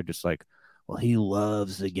 they're just like, well, he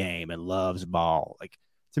loves the game and loves ball. Like,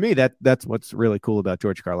 to me, that's what's really cool about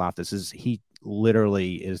George Karlaftis is he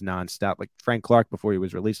literally is nonstop. Like Frank Clark, before he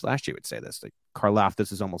was released last year, would say this. Like,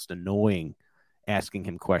 Karlaftis is almost annoying asking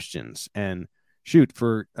him questions. And shoot,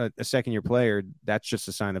 for a second-year player, that's just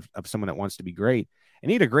a sign of someone that wants to be great. And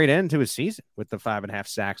he had a great end to his season with the 5.5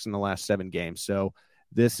 sacks in the last 7 games. So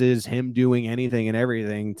this is him doing anything and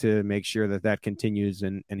everything to make sure that continues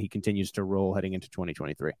and he continues to roll heading into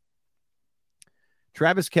 2023.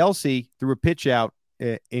 Travis Kelce threw a pitch out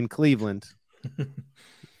in Cleveland.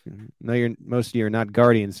 No, most of you are not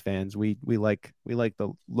Guardians fans. We like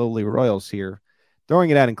the lowly Royals here. Throwing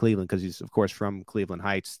it out in Cleveland because he's, of course, from Cleveland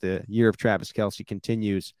Heights. The year of Travis Kelce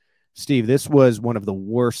continues. Steve, this was one of the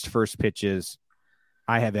worst first pitches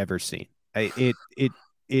I have ever seen.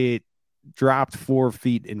 It dropped 4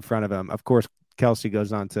 feet in front of him. Of course, Kelce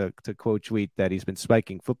goes on to quote tweet that he's been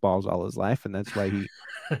spiking footballs all his life, and that's why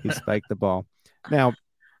he spiked the ball. Now,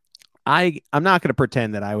 I'm not going to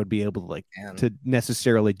pretend that I would be able to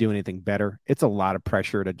necessarily do anything better. It's a lot of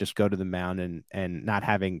pressure to just go to the mound and not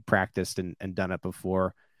having practiced and done it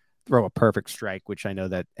before, throw a perfect strike, which I know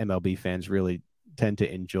that MLB fans really tend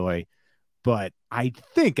to enjoy. But I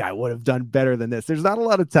think I would have done better than this. There's not a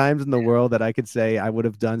lot of times in the world that I could say I would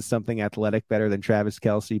have done something athletic better than Travis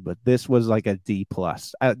Kelce, but this was like a D+.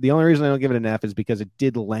 The only reason I don't give it an F is because it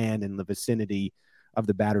did land in the vicinity of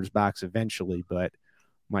the batter's box eventually, but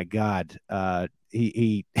my God,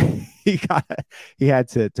 he had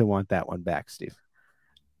to want that one back, Steve.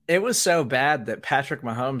 It was so bad that Patrick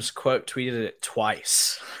Mahomes quote tweeted it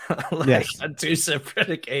twice, yes. on 2 separate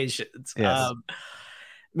occasions. Yes.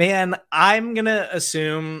 Man, I'm gonna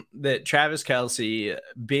assume that Travis Kelce,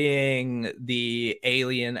 being the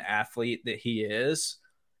alien athlete that he is,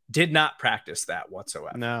 did not practice that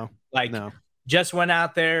whatsoever. No. Just went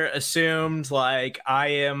out there, assumed like I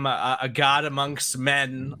am a god amongst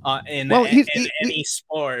men in any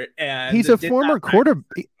sport. And he's a former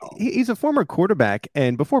quarterback. He's a former quarterback,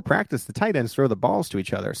 and before practice, the tight ends throw the balls to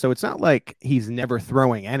each other. So it's not like he's never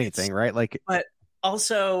throwing anything, right? But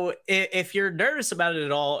also, if you're nervous about it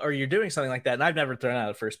at all, or you're doing something like that, and I've never thrown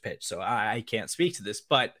out a first pitch, so I can't speak to this,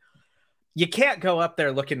 but you can't go up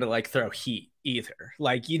there looking to throw heat either.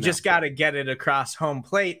 You just got to get it across home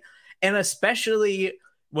plate. And especially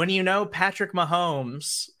when Patrick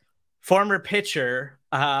Mahomes, former pitcher,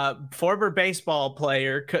 former baseball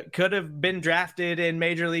player, could have been drafted in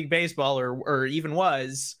Major League Baseball or even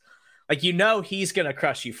was, like, he's going to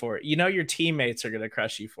crush you for it. Your teammates are going to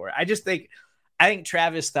crush you for it. I think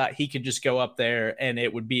Travis thought he could just go up there and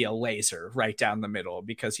it would be a laser right down the middle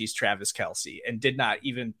because he's Travis Kelce, and did not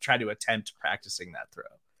even try to attempt practicing that throw.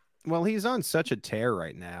 Well, he's on such a tear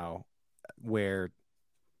right now where,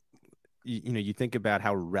 you think about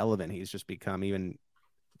how relevant he's just become, even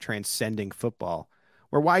transcending football,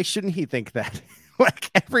 where why shouldn't he think that?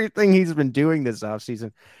 Like, everything he's been doing this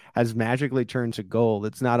offseason has magically turned to gold.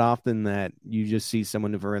 It's not often that you just see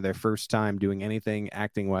someone for their first time doing anything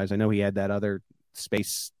acting wise. I know he had that other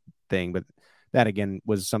space thing, but that again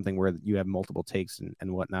was something where you have multiple takes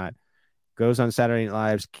and whatnot. Goes on Saturday Night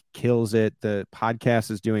Live, kills it. The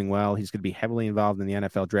podcast is doing well. He's going to be heavily involved in the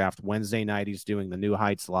NFL draft. Wednesday night, he's doing the New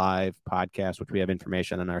Heights Live podcast, which we have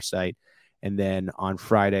information on our site. And then on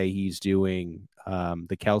Friday, he's doing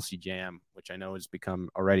the Kelce Jam, which I know has become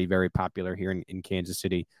already very popular here in Kansas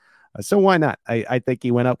City. So why not? I think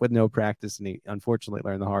he went up with no practice, and he unfortunately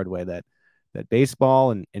learned the hard way that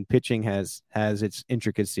baseball and pitching has its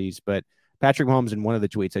intricacies. But Patrick Mahomes, in one of the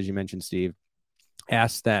tweets, as you mentioned, Steve,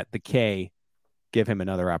 asked that the K give him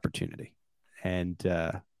another opportunity. And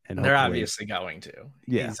they're obviously going to.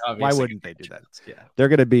 Yeah. Why wouldn't they do that? Yeah. They're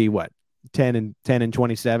going to be what, 10 and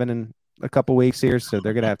 27 in a couple weeks here, so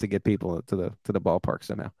they're going to have to get people to the ballpark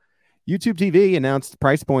somehow. YouTube TV announced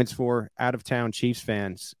price points for out-of-town Chiefs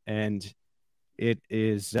fans, and it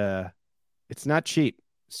is it's not cheap,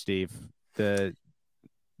 Steve. The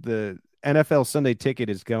NFL Sunday Ticket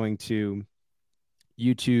is going to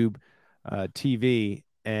YouTube TV,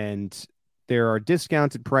 and there are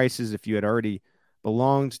discounted prices if you had already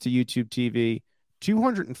belonged to YouTube TV.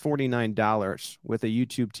 $249 with a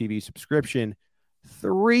YouTube TV subscription,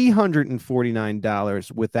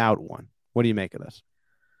 $349 without one. What do you make of this?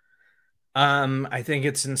 I think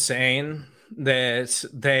it's insane that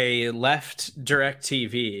they left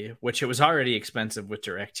DirecTV, which it was already expensive with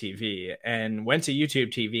DirecTV, and went to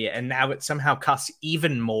YouTube TV, and now it somehow costs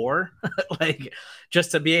even more, like,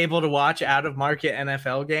 just to be able to watch out-of-market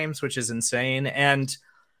NFL games, which is insane. And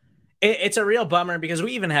it's a real bummer because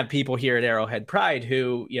we even have people here at Arrowhead Pride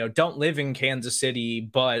who, don't live in Kansas City,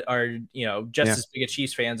 but are, just as big a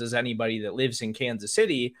Chiefs fans as anybody that lives in Kansas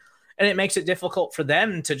City. And it makes it difficult for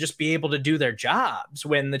them to just be able to do their jobs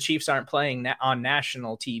when the Chiefs aren't playing on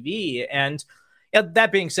national TV. And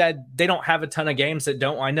that being said, they don't have a ton of games that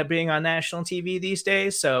don't wind up being on national TV these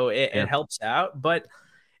days. So it helps out, but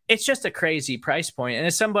it's just a crazy price point. And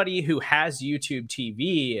as somebody who has YouTube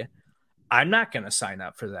TV, I'm not going to sign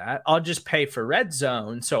up for that. I'll just pay for Red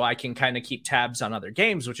Zone so I can kind of keep tabs on other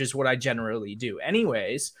games, which is what I generally do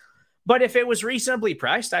anyways. But if it was reasonably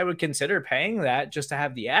priced, I would consider paying that just to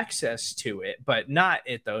have the access to it, but not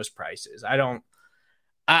at those prices. I don't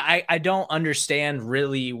understand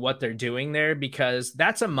really what they're doing there, because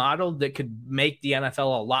that's a model that could make the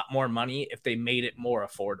NFL a lot more money if they made it more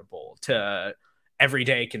affordable to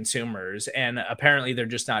everyday consumers. And apparently they're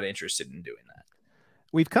just not interested in doing that.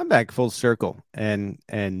 We've come back full circle, and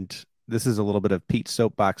this is a little bit of Pete's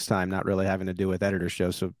soapbox time, not really having to do with editor show.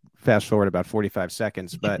 So fast forward about 45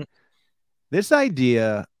 seconds. But this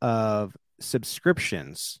idea of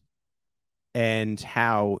subscriptions and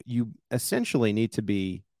how you essentially need to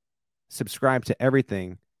be subscribed to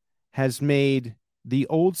everything has made the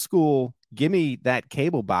old school, give me that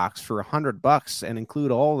cable box for $100 and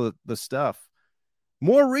include all the stuff,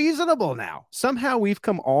 more reasonable now. Somehow we've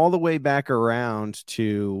come all the way back around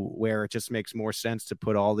to where it just makes more sense to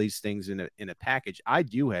put all these things in a package. I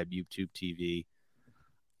do have YouTube TV.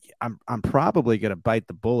 I'm probably going to bite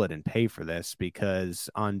the bullet and pay for this, because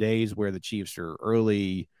on days where the Chiefs are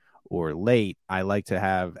early or late, I like to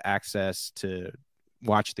have access to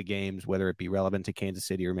watch the games, whether it be relevant to Kansas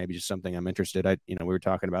City or maybe just something I'm interested in. We were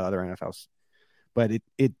talking about other NFLs, but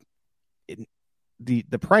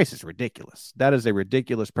the price is ridiculous. That is a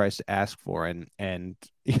ridiculous price to ask for. And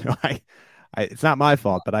I it's not my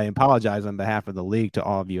fault, but I apologize on behalf of the league to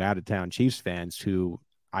all of you out of town Chiefs fans who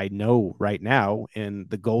I know right now in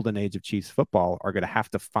the golden age of Chiefs football are going to have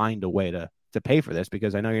to find a way to pay for this,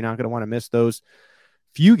 because I know you're not going to want to miss those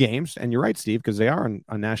few games. And you're right, Steve, because they are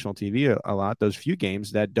on national TV a lot, those few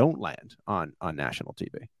games that don't land on national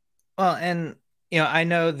TV. Well, and, I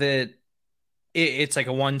know that it's like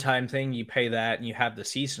a one-time thing. You pay that and you have the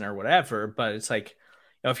season or whatever, but it's like,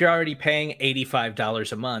 if you're already paying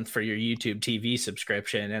 $85 a month for your YouTube TV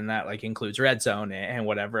subscription, and that like includes Red Zone and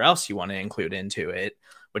whatever else you want to include into it,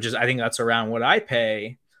 which is, I think that's around what I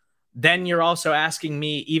pay. then you're also asking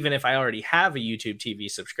me, even if I already have a YouTube TV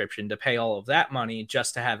subscription, to pay all of that money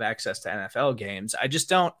just to have access to NFL games. I just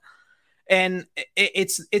don't. And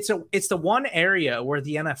it's the one area where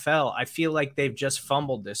the NFL, I feel like they've just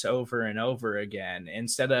fumbled this over and over again.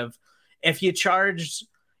 Instead of, if you charged,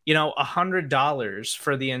 $100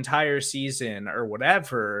 for the entire season or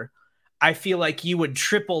whatever, I feel like you would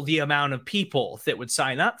triple the amount of people that would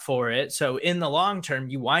sign up for it. So in the long term,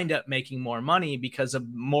 you wind up making more money because of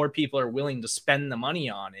more people are willing to spend the money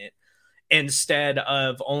on it, instead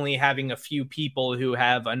of only having a few people who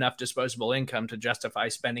have enough disposable income to justify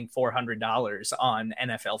spending $400 on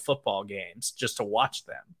NFL football games just to watch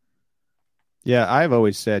them. Yeah, I've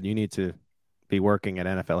always said you need to be working at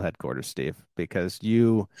NFL headquarters, Steve, because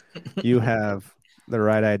you have the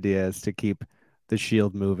right ideas to keep the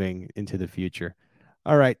Shield moving into the future.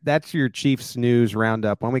 All right, that's your Chiefs news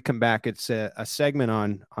roundup. When we come back, it's a segment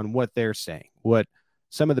on what they're saying, what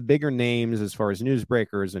some of the bigger names as far as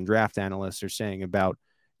newsbreakers and draft analysts are saying about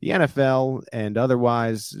the NFL and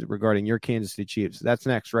otherwise regarding your Kansas City Chiefs. That's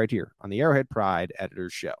next right here on the Arrowhead Pride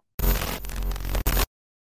Editors Show.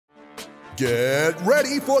 Get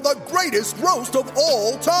ready for the greatest roast of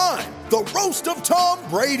all time, the Roast of Tom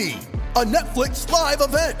Brady, a Netflix live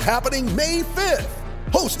event happening May 5th.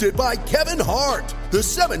 Hosted by Kevin Hart, the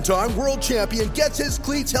 7-time world champion gets his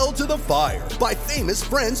cleats held to the fire by famous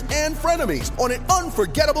friends and frenemies on an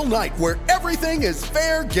unforgettable night where everything is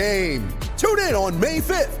fair game. Tune in on May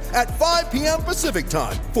 5th at 5 p.m. Pacific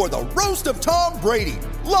time for the Roast of Tom Brady,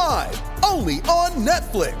 live only on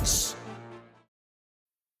Netflix.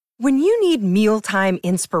 When you need mealtime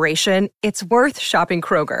inspiration, it's worth shopping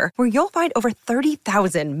Kroger, where you'll find over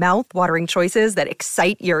 30,000 mouth-watering choices that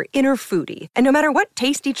excite your inner foodie. And no matter what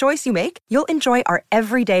tasty choice you make, you'll enjoy our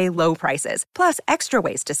everyday low prices, plus extra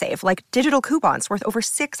ways to save, like digital coupons worth over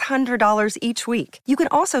 $600 each week. You can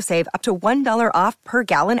also save up to $1 off per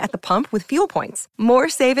gallon at the pump with fuel points. More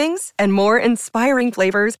savings and more inspiring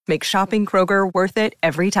flavors make shopping Kroger worth it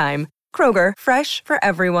every time. Kroger, fresh for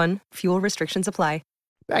everyone. Fuel restrictions apply.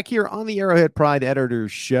 Back here on the Arrowhead Pride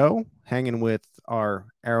Editors Show, hanging with our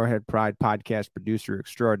Arrowhead Pride podcast producer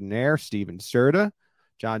extraordinaire, Steven Serta.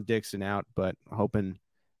 John Dixon out, but hoping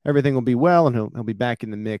everything will be well, and he'll be back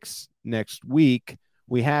in the mix next week.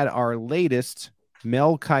 We had our latest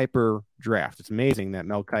Mel Kiper draft. It's amazing that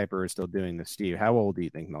Mel Kiper is still doing this, Steve. How old do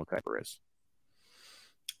you think Mel Kiper is?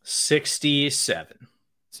 67.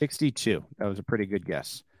 62. That was a pretty good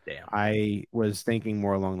guess. Damn. I was thinking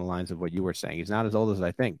more along the lines of what you were saying. He's not as old as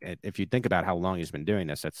I think. If you think about how long he's been doing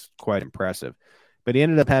this, that's quite impressive. But he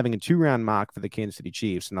ended up having a 2-round mock for the Kansas City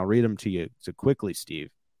Chiefs, and I'll read them to you so quickly, Steve.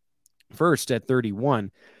 First, at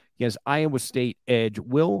 31, he has Iowa State edge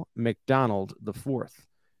Will McDonald IV.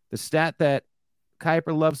 The stat that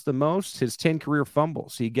Kiper loves the most, his 10 career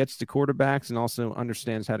fumbles. He gets to quarterbacks and also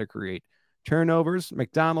understands how to create turnovers.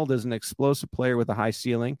 McDonald is an explosive player with a high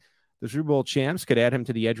ceiling. The Super Bowl champs could add him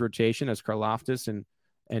to the edge rotation as Karlaftis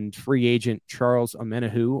and free agent Charles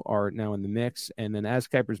Omenihu are now in the mix. And then, as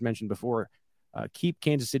Kuiper's mentioned before, keep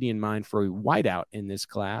Kansas City in mind for a wideout in this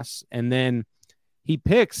class. And then he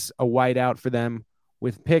picks a wideout for them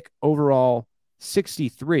with pick overall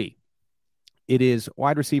 63. It is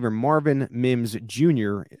wide receiver Marvin Mims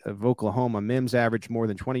Jr. of Oklahoma. Mims averaged more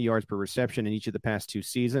than 20 yards per reception in each of the past 2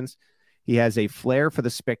 seasons. He has a flair for the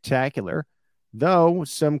spectacular, though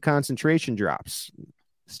some concentration drops.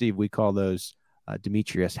 Steve, we call those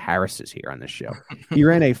Demetrius Harris's here on this show. He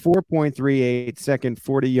ran a 4.38 second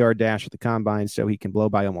 40-yard dash at the combine, so he can blow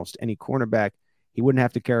by almost any cornerback. He wouldn't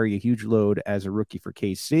have to carry a huge load as a rookie for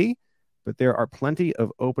KC, but there are plenty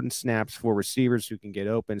of open snaps for receivers who can get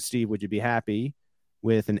open. Steve, would you be happy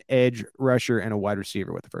with an edge rusher and a wide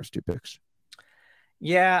receiver with the first 2 picks?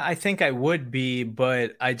 Yeah, I think I would be,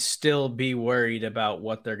 but I'd still be worried about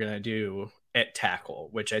what they're going to do at tackle,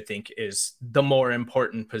 which I think is the more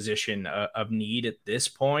important position of need at this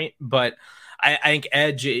point. But I think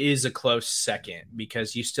edge is a close second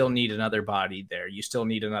because you still need another body there. You still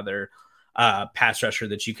need another pass rusher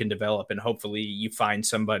that you can develop, and hopefully you find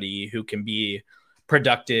somebody who can be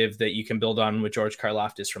productive that you can build on with George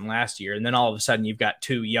Karlaftis from last year. And then all of a sudden you've got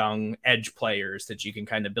 2 young edge players that you can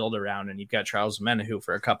kind of build around, and you've got Charles Omenihu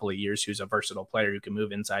for a couple of years, who's a versatile player who can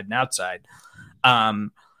move inside and outside.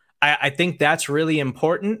 I think that's really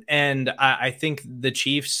important, and I think the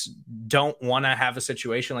Chiefs don't want to have a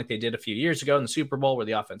situation like they did a few years ago in the Super Bowl where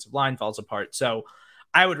the offensive line falls apart. So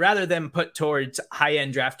I would rather them put towards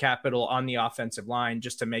high-end draft capital on the offensive line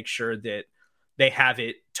just to make sure that they have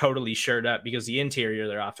it totally shored up, because the interior of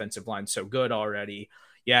their offensive line is so good already.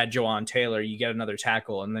 Yeah, Jawan Taylor, you get another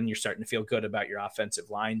tackle, and then you're starting to feel good about your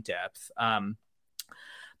offensive line depth.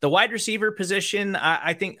 The wide receiver position,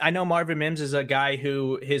 I think I know Marvin Mims is a guy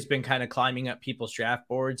who has been kind of climbing up people's draft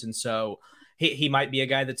boards. And so he might be a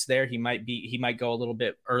guy that's there. He might go a little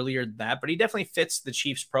bit earlier than that, but he definitely fits the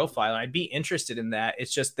Chiefs profile. I'd be interested in that.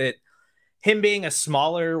 It's just that him being a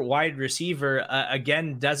smaller wide receiver,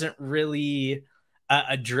 again, doesn't really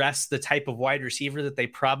address the type of wide receiver that they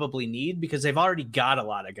probably need, because they've already got a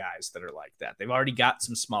lot of guys that are like that. They've already got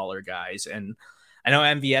some smaller guys. And I know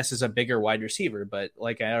MVS is a bigger wide receiver, but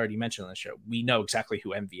like I already mentioned on the show, we know exactly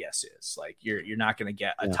who MVS is. Like you're not going to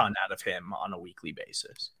get a ton out of him on a weekly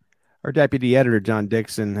basis. Our deputy editor, John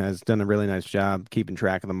Dixon, has done a really nice job keeping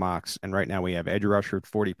track of the mocks. And right now we have edge rusher at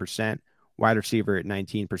 40%, wide receiver at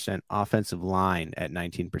 19%, offensive line at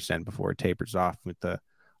 19% before it tapers off with the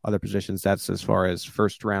other positions. That's as far as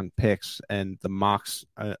first round picks and the mocks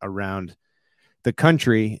around the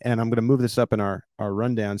country. And I'm going to move this up in our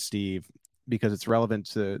rundown, Steve, because it's relevant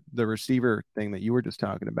to the receiver thing that you were just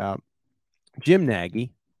talking about. Jim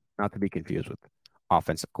Nagy, not to be confused with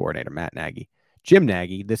offensive coordinator Matt Nagy. Jim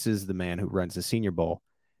Nagy, this is the man who runs the Senior Bowl.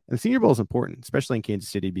 And the Senior Bowl is important, especially in Kansas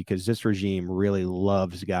City, because this regime really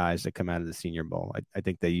loves guys that come out of the Senior Bowl. I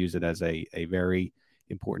think they use it as a very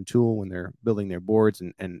important tool when they're building their boards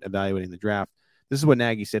and evaluating the draft. This is what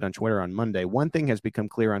Nagy said on Twitter on Monday. One thing has become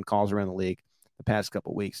clear on calls around the league the past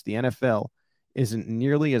couple of weeks. The NFL isn't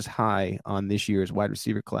nearly as high on this year's wide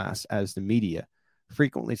receiver class as the media.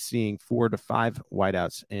 Frequently seeing 4 to 5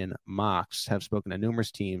 wideouts in mocks. Have spoken to numerous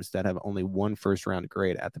teams that have only one first-round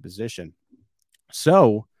grade at the position.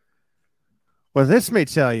 So, what this may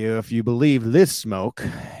tell you, if you believe this smoke,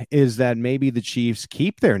 is that maybe the Chiefs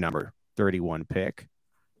keep their number 31 pick,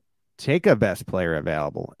 take a best player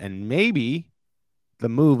available, and maybe the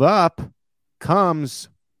move up comes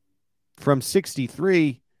from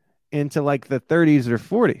 63 into like the 30s or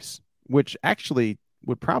 40s, which actually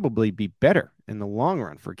would probably be better in the long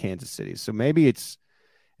run for Kansas City. So maybe it's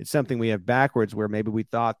something we have backwards, where maybe we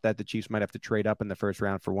thought that the Chiefs might have to trade up in the first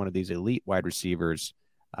round for one of these elite wide receivers,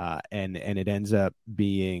 and it ends up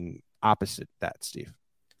being opposite that, Steve.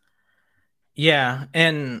 Yeah,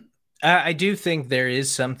 and I do think there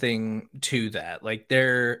is something to that. Like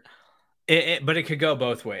but it could go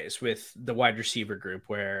both ways with the wide receiver group,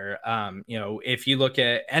 where, if you look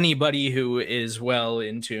at anybody who is well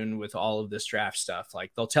in tune with all of this draft stuff,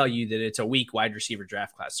 like they'll tell you that it's a weak wide receiver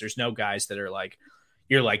draft class. There's no guys that are like,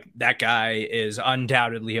 you're like, that guy is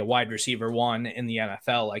undoubtedly a wide receiver 1 in the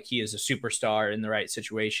NFL. Like he is a superstar in the right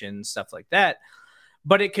situation, stuff like that.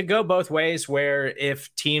 But it could go both ways, where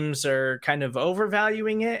if teams are kind of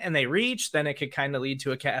overvaluing it and they reach, then it could kind of lead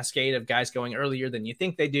to a cascade of guys going earlier than you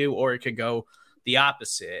think they do, or it could go the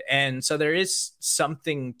opposite. And so there is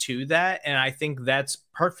something to that. And I think that's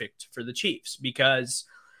perfect for the Chiefs, because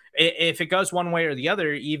if it goes one way or the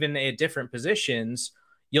other, even at different positions,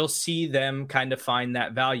 you'll see them kind of find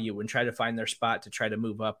that value and try to find their spot to try to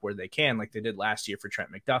move up where they can, like they did last year for Trent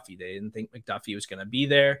McDuffie. They didn't think McDuffie was going to be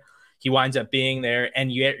there. He winds up being there,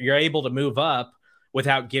 and you're able to move up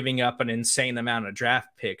without giving up an insane amount of draft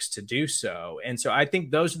picks to do so. And so I think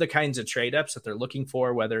those are the kinds of trade-ups that they're looking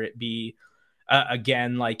for, whether it be,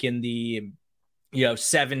 again, like in the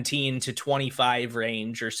 17 to 25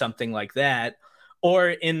 range or something like that, or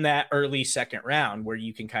in that early second round where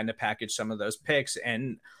you can kind of package some of those picks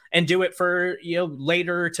and do it for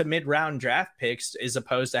later to mid-round draft picks, as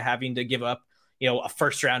opposed to having to give up a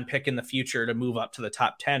first round pick in the future to move up to the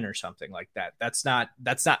top 10 or something like that. That's not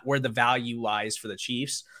where the value lies for the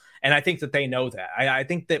Chiefs. And I think that they know that. I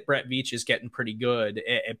think that Brett Veach is getting pretty good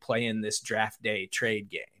at playing this draft day trade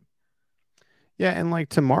game. Yeah. And like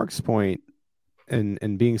to Mark's point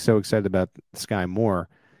and being so excited about Sky Moore,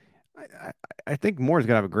 I think Moore's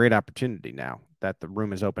going to have a great opportunity now that the room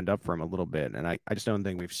has opened up for him a little bit. And I just don't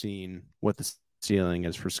think we've seen what the ceiling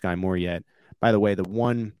is for Sky Moore yet. By the way, the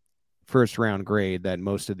one first round grade that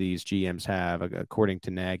most of these GMs have, according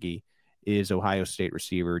to Nagy, is Ohio State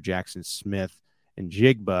receiver Jackson Smith and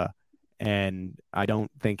Jigba. And I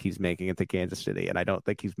don't think he's making it to Kansas City, and I don't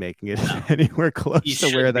think he's making it anywhere close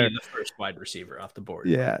to where they're the first wide receiver off the board.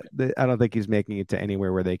 Yeah, I don't think he's making it to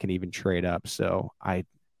anywhere where they can even trade up. So I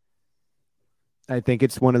think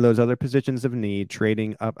it's one of those other positions of need,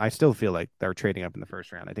 trading up. I still feel like they're trading up in the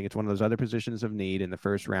first round. I think it's one of those other positions of need in the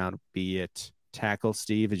first round, be it tackle,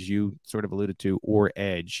 Steve, as you sort of alluded to, or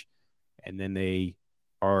edge. And then they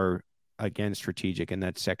are, again, strategic in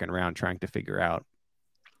that second round, trying to figure out,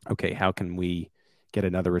 okay, how can we get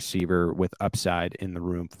another receiver with upside in the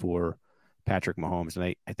room for Patrick Mahomes?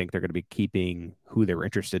 And I think they're going to be keeping who they were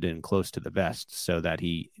interested in close to the vest so that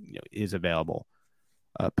he is available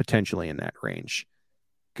potentially in that range.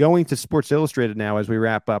 Going to Sports Illustrated now as we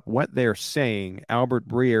wrap up what they're saying. Albert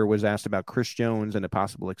Breer was asked about Chris Jones and a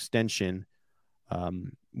possible extension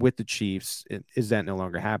with the Chiefs. Is that no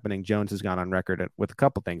longer happening? Jones has gone on record with a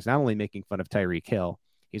couple things, not only making fun of Tyreek Hill,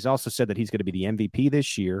 he's also said that he's going to be the MVP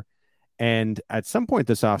this year. And at some point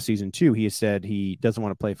this offseason, too, he has said he doesn't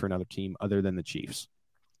want to play for another team other than the Chiefs.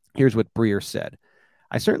 Here's what Breer said.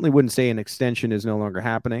 I certainly wouldn't say an extension is no longer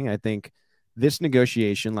happening. I think this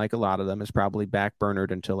negotiation, like a lot of them, is probably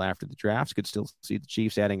backburnered until after the drafts. Could still see the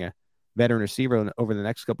Chiefs adding a veteran receiver over the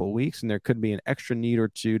next couple of weeks, and there could be an extra need or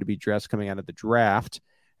two to be dressed coming out of the draft,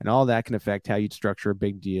 and all that can affect how you'd structure a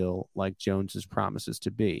big deal like Jones's promises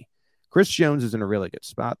to be. Chris Jones is in a really good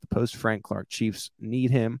spot. The post-Frank Clark Chiefs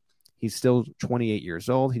need him. He's still 28 years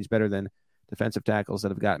old. He's better than defensive tackles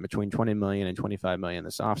that have gotten between $20 million and $25 million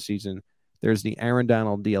this offseason. There's the Aaron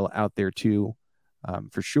Donald deal out there too,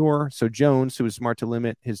 for sure. So Jones, who was smart to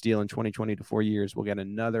limit his deal in 2020 to 4 years, will get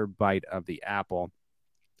another bite of the apple.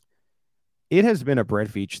 It has been a Brett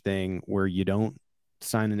Veach thing where you don't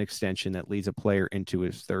sign an extension that leads a player into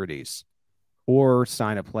his 30s or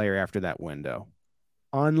sign a player after that window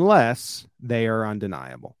unless they are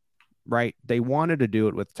undeniable, right? They wanted to do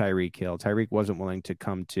it with Tyreek Hill. Tyreek wasn't willing to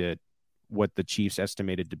come to what the Chiefs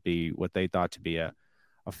estimated to be, what they thought to be a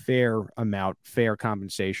fair amount, fair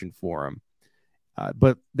compensation for him.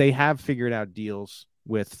 But they have figured out deals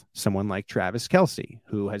with someone like Travis Kelce,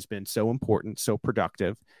 who has been so important, so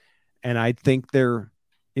productive. And I think there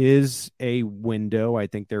is a window. I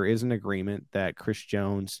think there is an agreement that Chris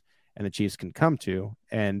Jones and the Chiefs can come to.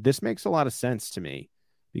 And this makes a lot of sense to me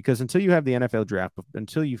because until you have the NFL draft,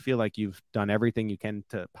 until you feel like you've done everything you can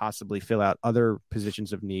to possibly fill out other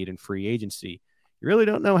positions of need in free agency, you really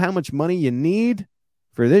don't know how much money you need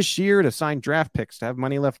for this year to sign draft picks, to have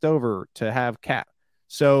money left over, to have cap.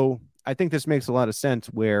 So I think this makes a lot of sense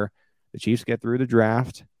where the Chiefs get through the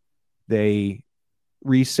draft, they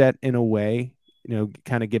reset in a way,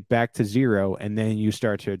 kind of get back to zero, and then you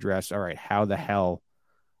start to address, all right, how the hell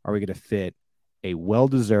are we going to fit a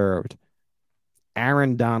well-deserved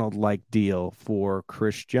Aaron Donald-like deal for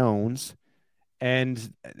Chris Jones?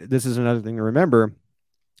 And this is another thing to remember.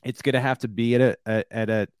 It's going to have to be at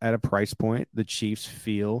a price point the Chiefs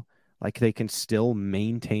feel like they can still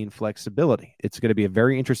maintain flexibility. It's going to be a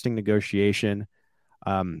very interesting negotiation.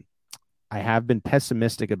 I have been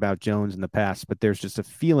pessimistic about Jones in the past, but there's just a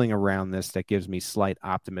feeling around this that gives me slight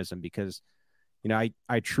optimism because,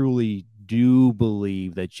 I truly do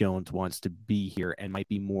believe that Jones wants to be here and might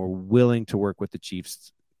be more willing to work with the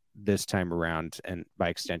Chiefs this time around and by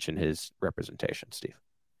extension, his representation, Steve.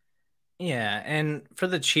 Yeah, and for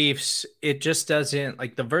the Chiefs, it just doesn't,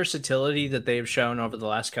 like, the versatility that they've shown over the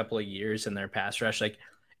last couple of years in their pass rush, like,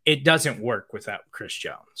 it doesn't work without Chris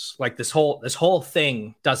Jones. Like, this whole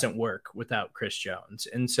thing doesn't work without Chris Jones.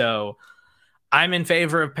 And so I'm in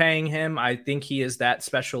favor of paying him. I think he is that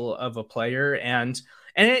special of a player. And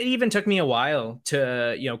it even took me a while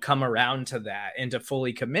to, come around to that and to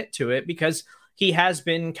fully commit to it because he has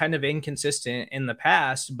been kind of inconsistent in the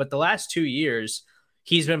past, but the last 2 years,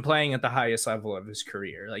 he's been playing at the highest level of his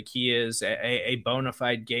career. Like, he is a bona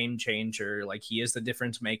fide game changer. Like, he is the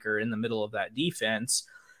difference maker in the middle of that defense.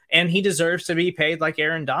 And he deserves to be paid like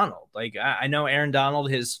Aaron Donald. Like, I know Aaron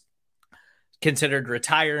Donald has considered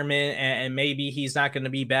retirement and maybe he's not going to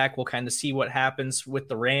be back. We'll kind of see what happens with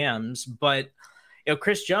the Rams. But,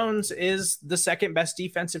 Chris Jones is the second best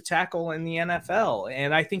defensive tackle in the NFL.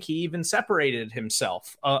 And I think he even separated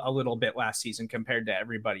himself a little bit last season compared to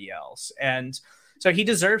everybody else. And so he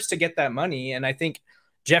deserves to get that money. And I think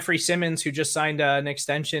Jeffrey Simmons, who just signed an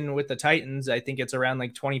extension with the Titans, I think it's around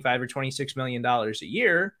like $25 or $26 million a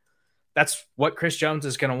year. That's what Chris Jones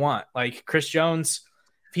is going to want. Like, Chris Jones,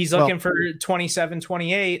 if he's looking for 27,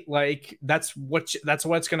 28, like that's what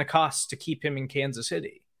it's going to cost to keep him in Kansas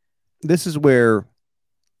City. This is where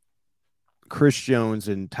Chris Jones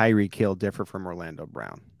and Tyreek Hill differ from Orlando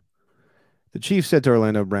Brown. The Chiefs said to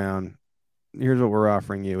Orlando Brown, here's what we're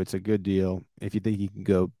offering you. It's a good deal. If you think you can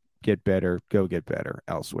go get better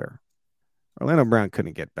elsewhere. Orlando Brown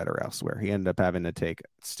couldn't get better elsewhere. He ended up having to take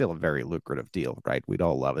still a very lucrative deal, right? We'd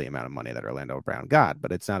all love the amount of money that Orlando Brown got,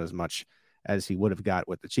 but it's not as much as he would have got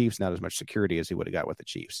with the Chiefs, not as much security as he would have got with the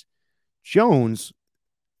Chiefs. Jones,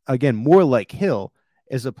 again, more like Hill,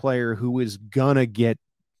 is a player who is going to get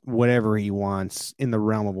whatever he wants in the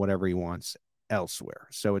realm of whatever he wants elsewhere.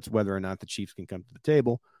 So it's whether or not the Chiefs can come to the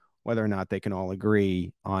table, whether or not they can all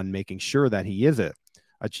agree on making sure that he is a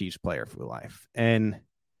Chiefs player for life. And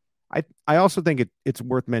I also think it's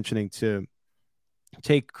worth mentioning to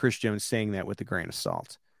take Chris Jones saying that with a grain of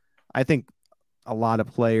salt. I think a lot of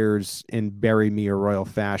players in bury me or royal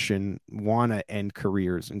fashion want to end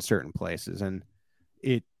careers in certain places, and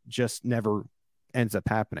it just never ends up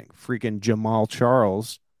happening. Freaking Jamal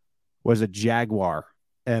Charles was a Jaguar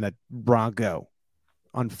and a Bronco.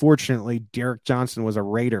 Unfortunately, Derek Johnson was a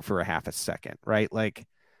Raider for a half a second, right? Like,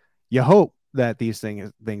 you hope that these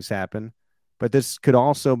things happen, but this could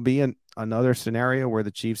also be another scenario where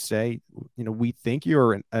the Chiefs say, we think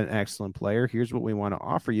you're an excellent player. Here's what we want to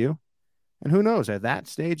offer you. And who knows, at that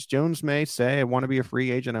stage, Jones may say, I want to be a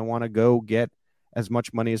free agent. I want to go get as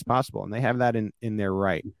much money as possible. And they have that in their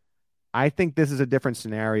right. I think this is a different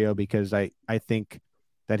scenario because I think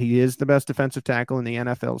that he is the best defensive tackle in the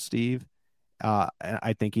NFL, Steve.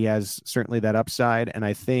 I think he has certainly that upside, and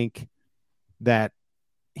I think that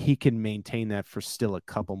he can maintain that for still a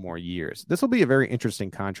couple more years. This will be a very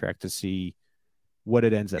interesting contract to see what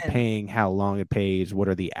it ends up paying, how long it pays, what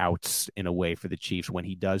are the outs in a way for the Chiefs when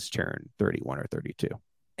he does turn 31 or 32.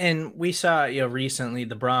 And we saw, recently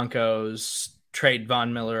the Broncos trade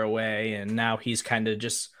Von Miller away, and now he's kind of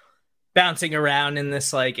just bouncing around in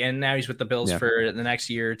this, and now he's with the Bills for the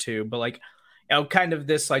next year or two. But kind of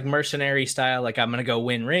this mercenary style, I'm going to go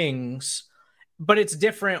win rings. But it's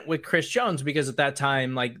different with Chris Jones because at that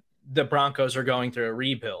time, the Broncos are going through a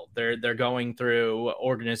rebuild. They're going through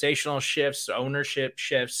organizational shifts, ownership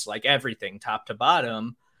shifts, everything top to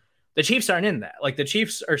bottom. The Chiefs aren't in that. The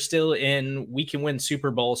Chiefs are still in, we can win Super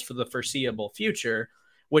Bowls for the foreseeable future,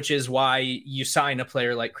 which is why you sign a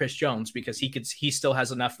player like Chris Jones, because he still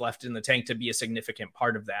has enough left in the tank to be a significant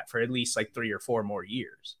part of that for at least 3 or 4 more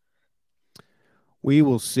years. We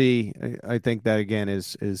will see. I think that again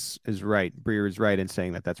is right. Breer is right in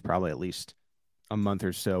saying that that's probably at least a month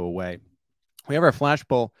or so away. We have our flash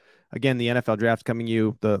poll. Again, the NFL draft coming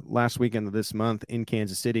you the last weekend of this month in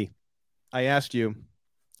Kansas City. I asked you,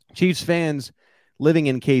 Chiefs fans living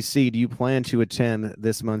in KC, do you plan to attend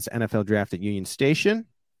this month's NFL draft at Union Station?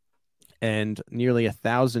 And nearly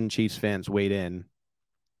 1,000 Chiefs fans weighed in.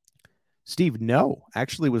 Steve, no,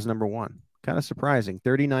 actually was number one. Kind of surprising.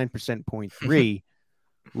 39.3%.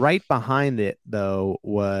 Right behind it, though,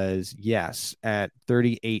 was yes at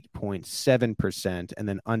 38.7%, and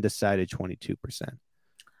then undecided 22%.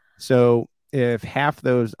 So if half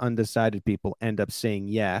those undecided people end up saying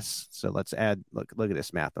yes, so let's add, look at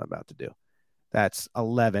this math I'm about to do. That's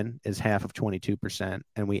 11 is half of 22.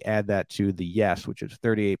 And we add that to the yes, which is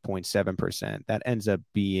 38.7%. That ends up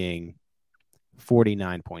being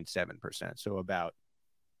 49.7%. So about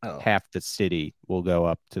half the city will go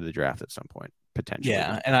up to the draft at some point, potentially.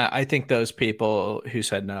 Yeah. And I think those people who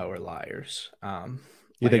said no are liars.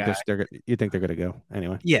 You think they're going to go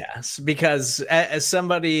anyway? Yes, because as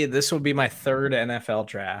somebody, this will be my 3rd NFL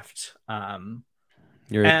draft.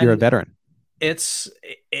 You're a veteran. It's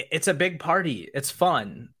a big party. It's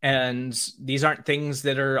fun. And these aren't things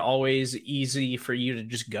that are always easy for you to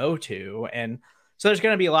just go to. And so there's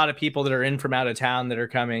going to be a lot of people that are in from out of town that are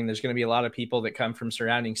coming. There's going to be a lot of people that come from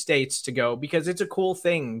surrounding states to go because it's a cool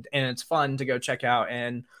thing and it's fun to go check out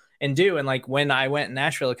and do. And when I went to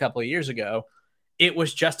Nashville a couple of years ago, it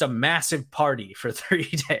was just a massive party for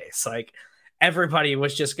 30 days. Everybody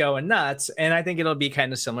was just going nuts. And I think it'll be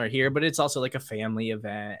kind of similar here, but it's also a family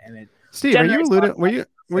event. And Steve,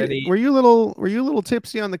 were you a little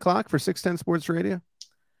tipsy on the clock for 610 Sports Radio?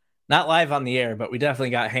 Not live on the air, but we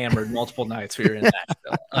definitely got hammered multiple nights we were in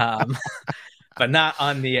Nashville. But not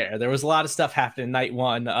on the air. There was a lot of stuff happening night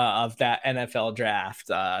one of that NFL draft.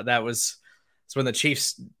 That's when the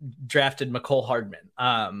Chiefs drafted McCole Hardman.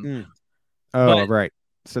 Right.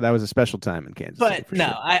 So that was a special time in Kansas City. But no,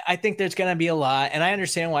 sure. I think there's going to be a lot, and I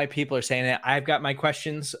understand why people are saying it. I've got my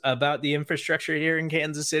questions about the infrastructure here in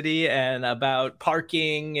Kansas City and about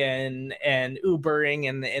parking and Ubering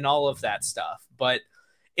and all of that stuff. But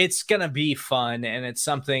it's going to be fun, and it's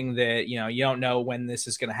something that, you don't know when this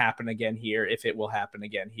is going to happen again here, if it will happen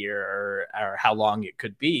again here, or how long it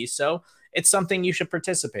could be. So it's something you should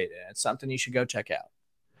participate in. It's something you should go check out.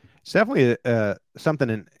 It's definitely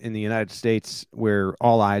something in the United States where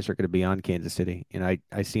all eyes are going to be on Kansas City.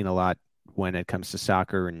 I've seen a lot when it comes to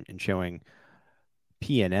soccer and showing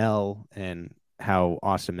P&L and how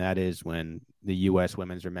awesome that is when the U.S.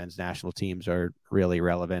 women's or men's national teams are really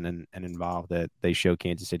relevant and involved, that they show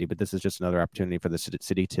Kansas City. But this is just another opportunity for the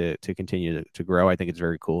city to continue to grow. I think it's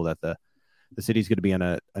very cool that the city's going to be on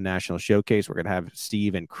a national showcase. We're going to have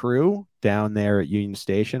Steve and crew down there at Union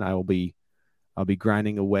Station. I'll be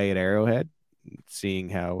grinding away at Arrowhead, seeing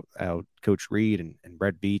how Coach Reed and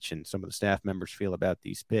Brett Beach and some of the staff members feel about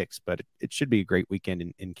these picks. But it should be a great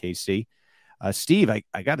weekend in KC. Steve, I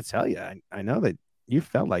got to tell you, I know that you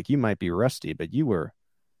felt like you might be rusty, but you were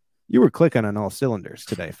You were clicking on all cylinders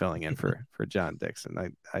today, filling in for John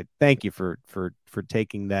Dixon. I thank you for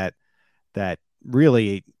taking that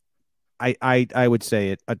really, I would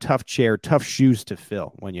say a tough tough shoes to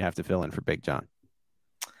fill when you have to fill in for Big John.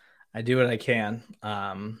 I do what I can.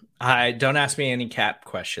 I don't ask me any cap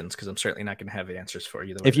questions because I'm certainly not going to have answers for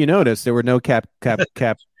you. If you notice, there were no cap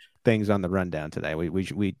things on the rundown today.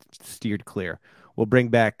 We steered clear. We'll bring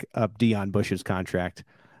back up Deion Bush's contract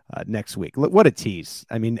next week. Look, what a tease!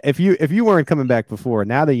 I mean, if you weren't coming back before,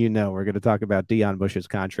 now that you know we're going to talk about Deion Bush's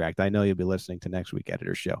contract, I know you'll be listening to next week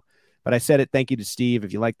Editor Show. But I said it. Thank you to Steve.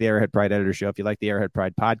 If you like the Arrowhead Pride Editor Show, if you like the Arrowhead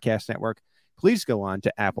Pride Podcast Network, please go on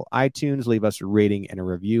to Apple iTunes, leave us a rating and a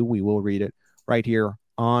review. We will read it right here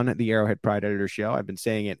on the Arrowhead Pride Editor Show. I've been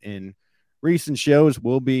saying it in recent shows,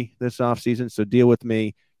 will be this offseason, so deal with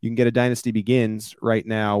me. You can get A Dynasty Begins right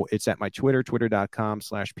now. It's at my Twitter,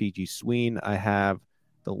 twitter.com/PGSween. I have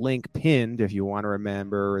the link pinned if you want to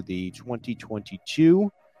remember the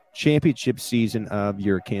 2022 championship season of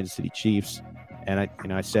your Kansas City Chiefs. And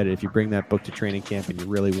I said it, if you bring that book to training camp and you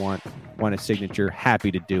really want a signature,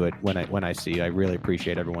 happy to do it when I see you. I really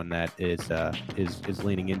appreciate everyone that is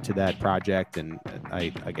leaning into that project. And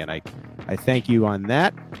I thank you on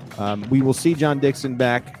that. We will see John Dixon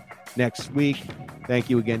back next week. Thank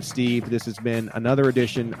you again, Steve. This has been another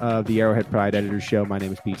edition of the Arrowhead Pride Editor Show. My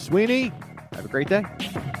name is Pete Sweeney. Have a great day.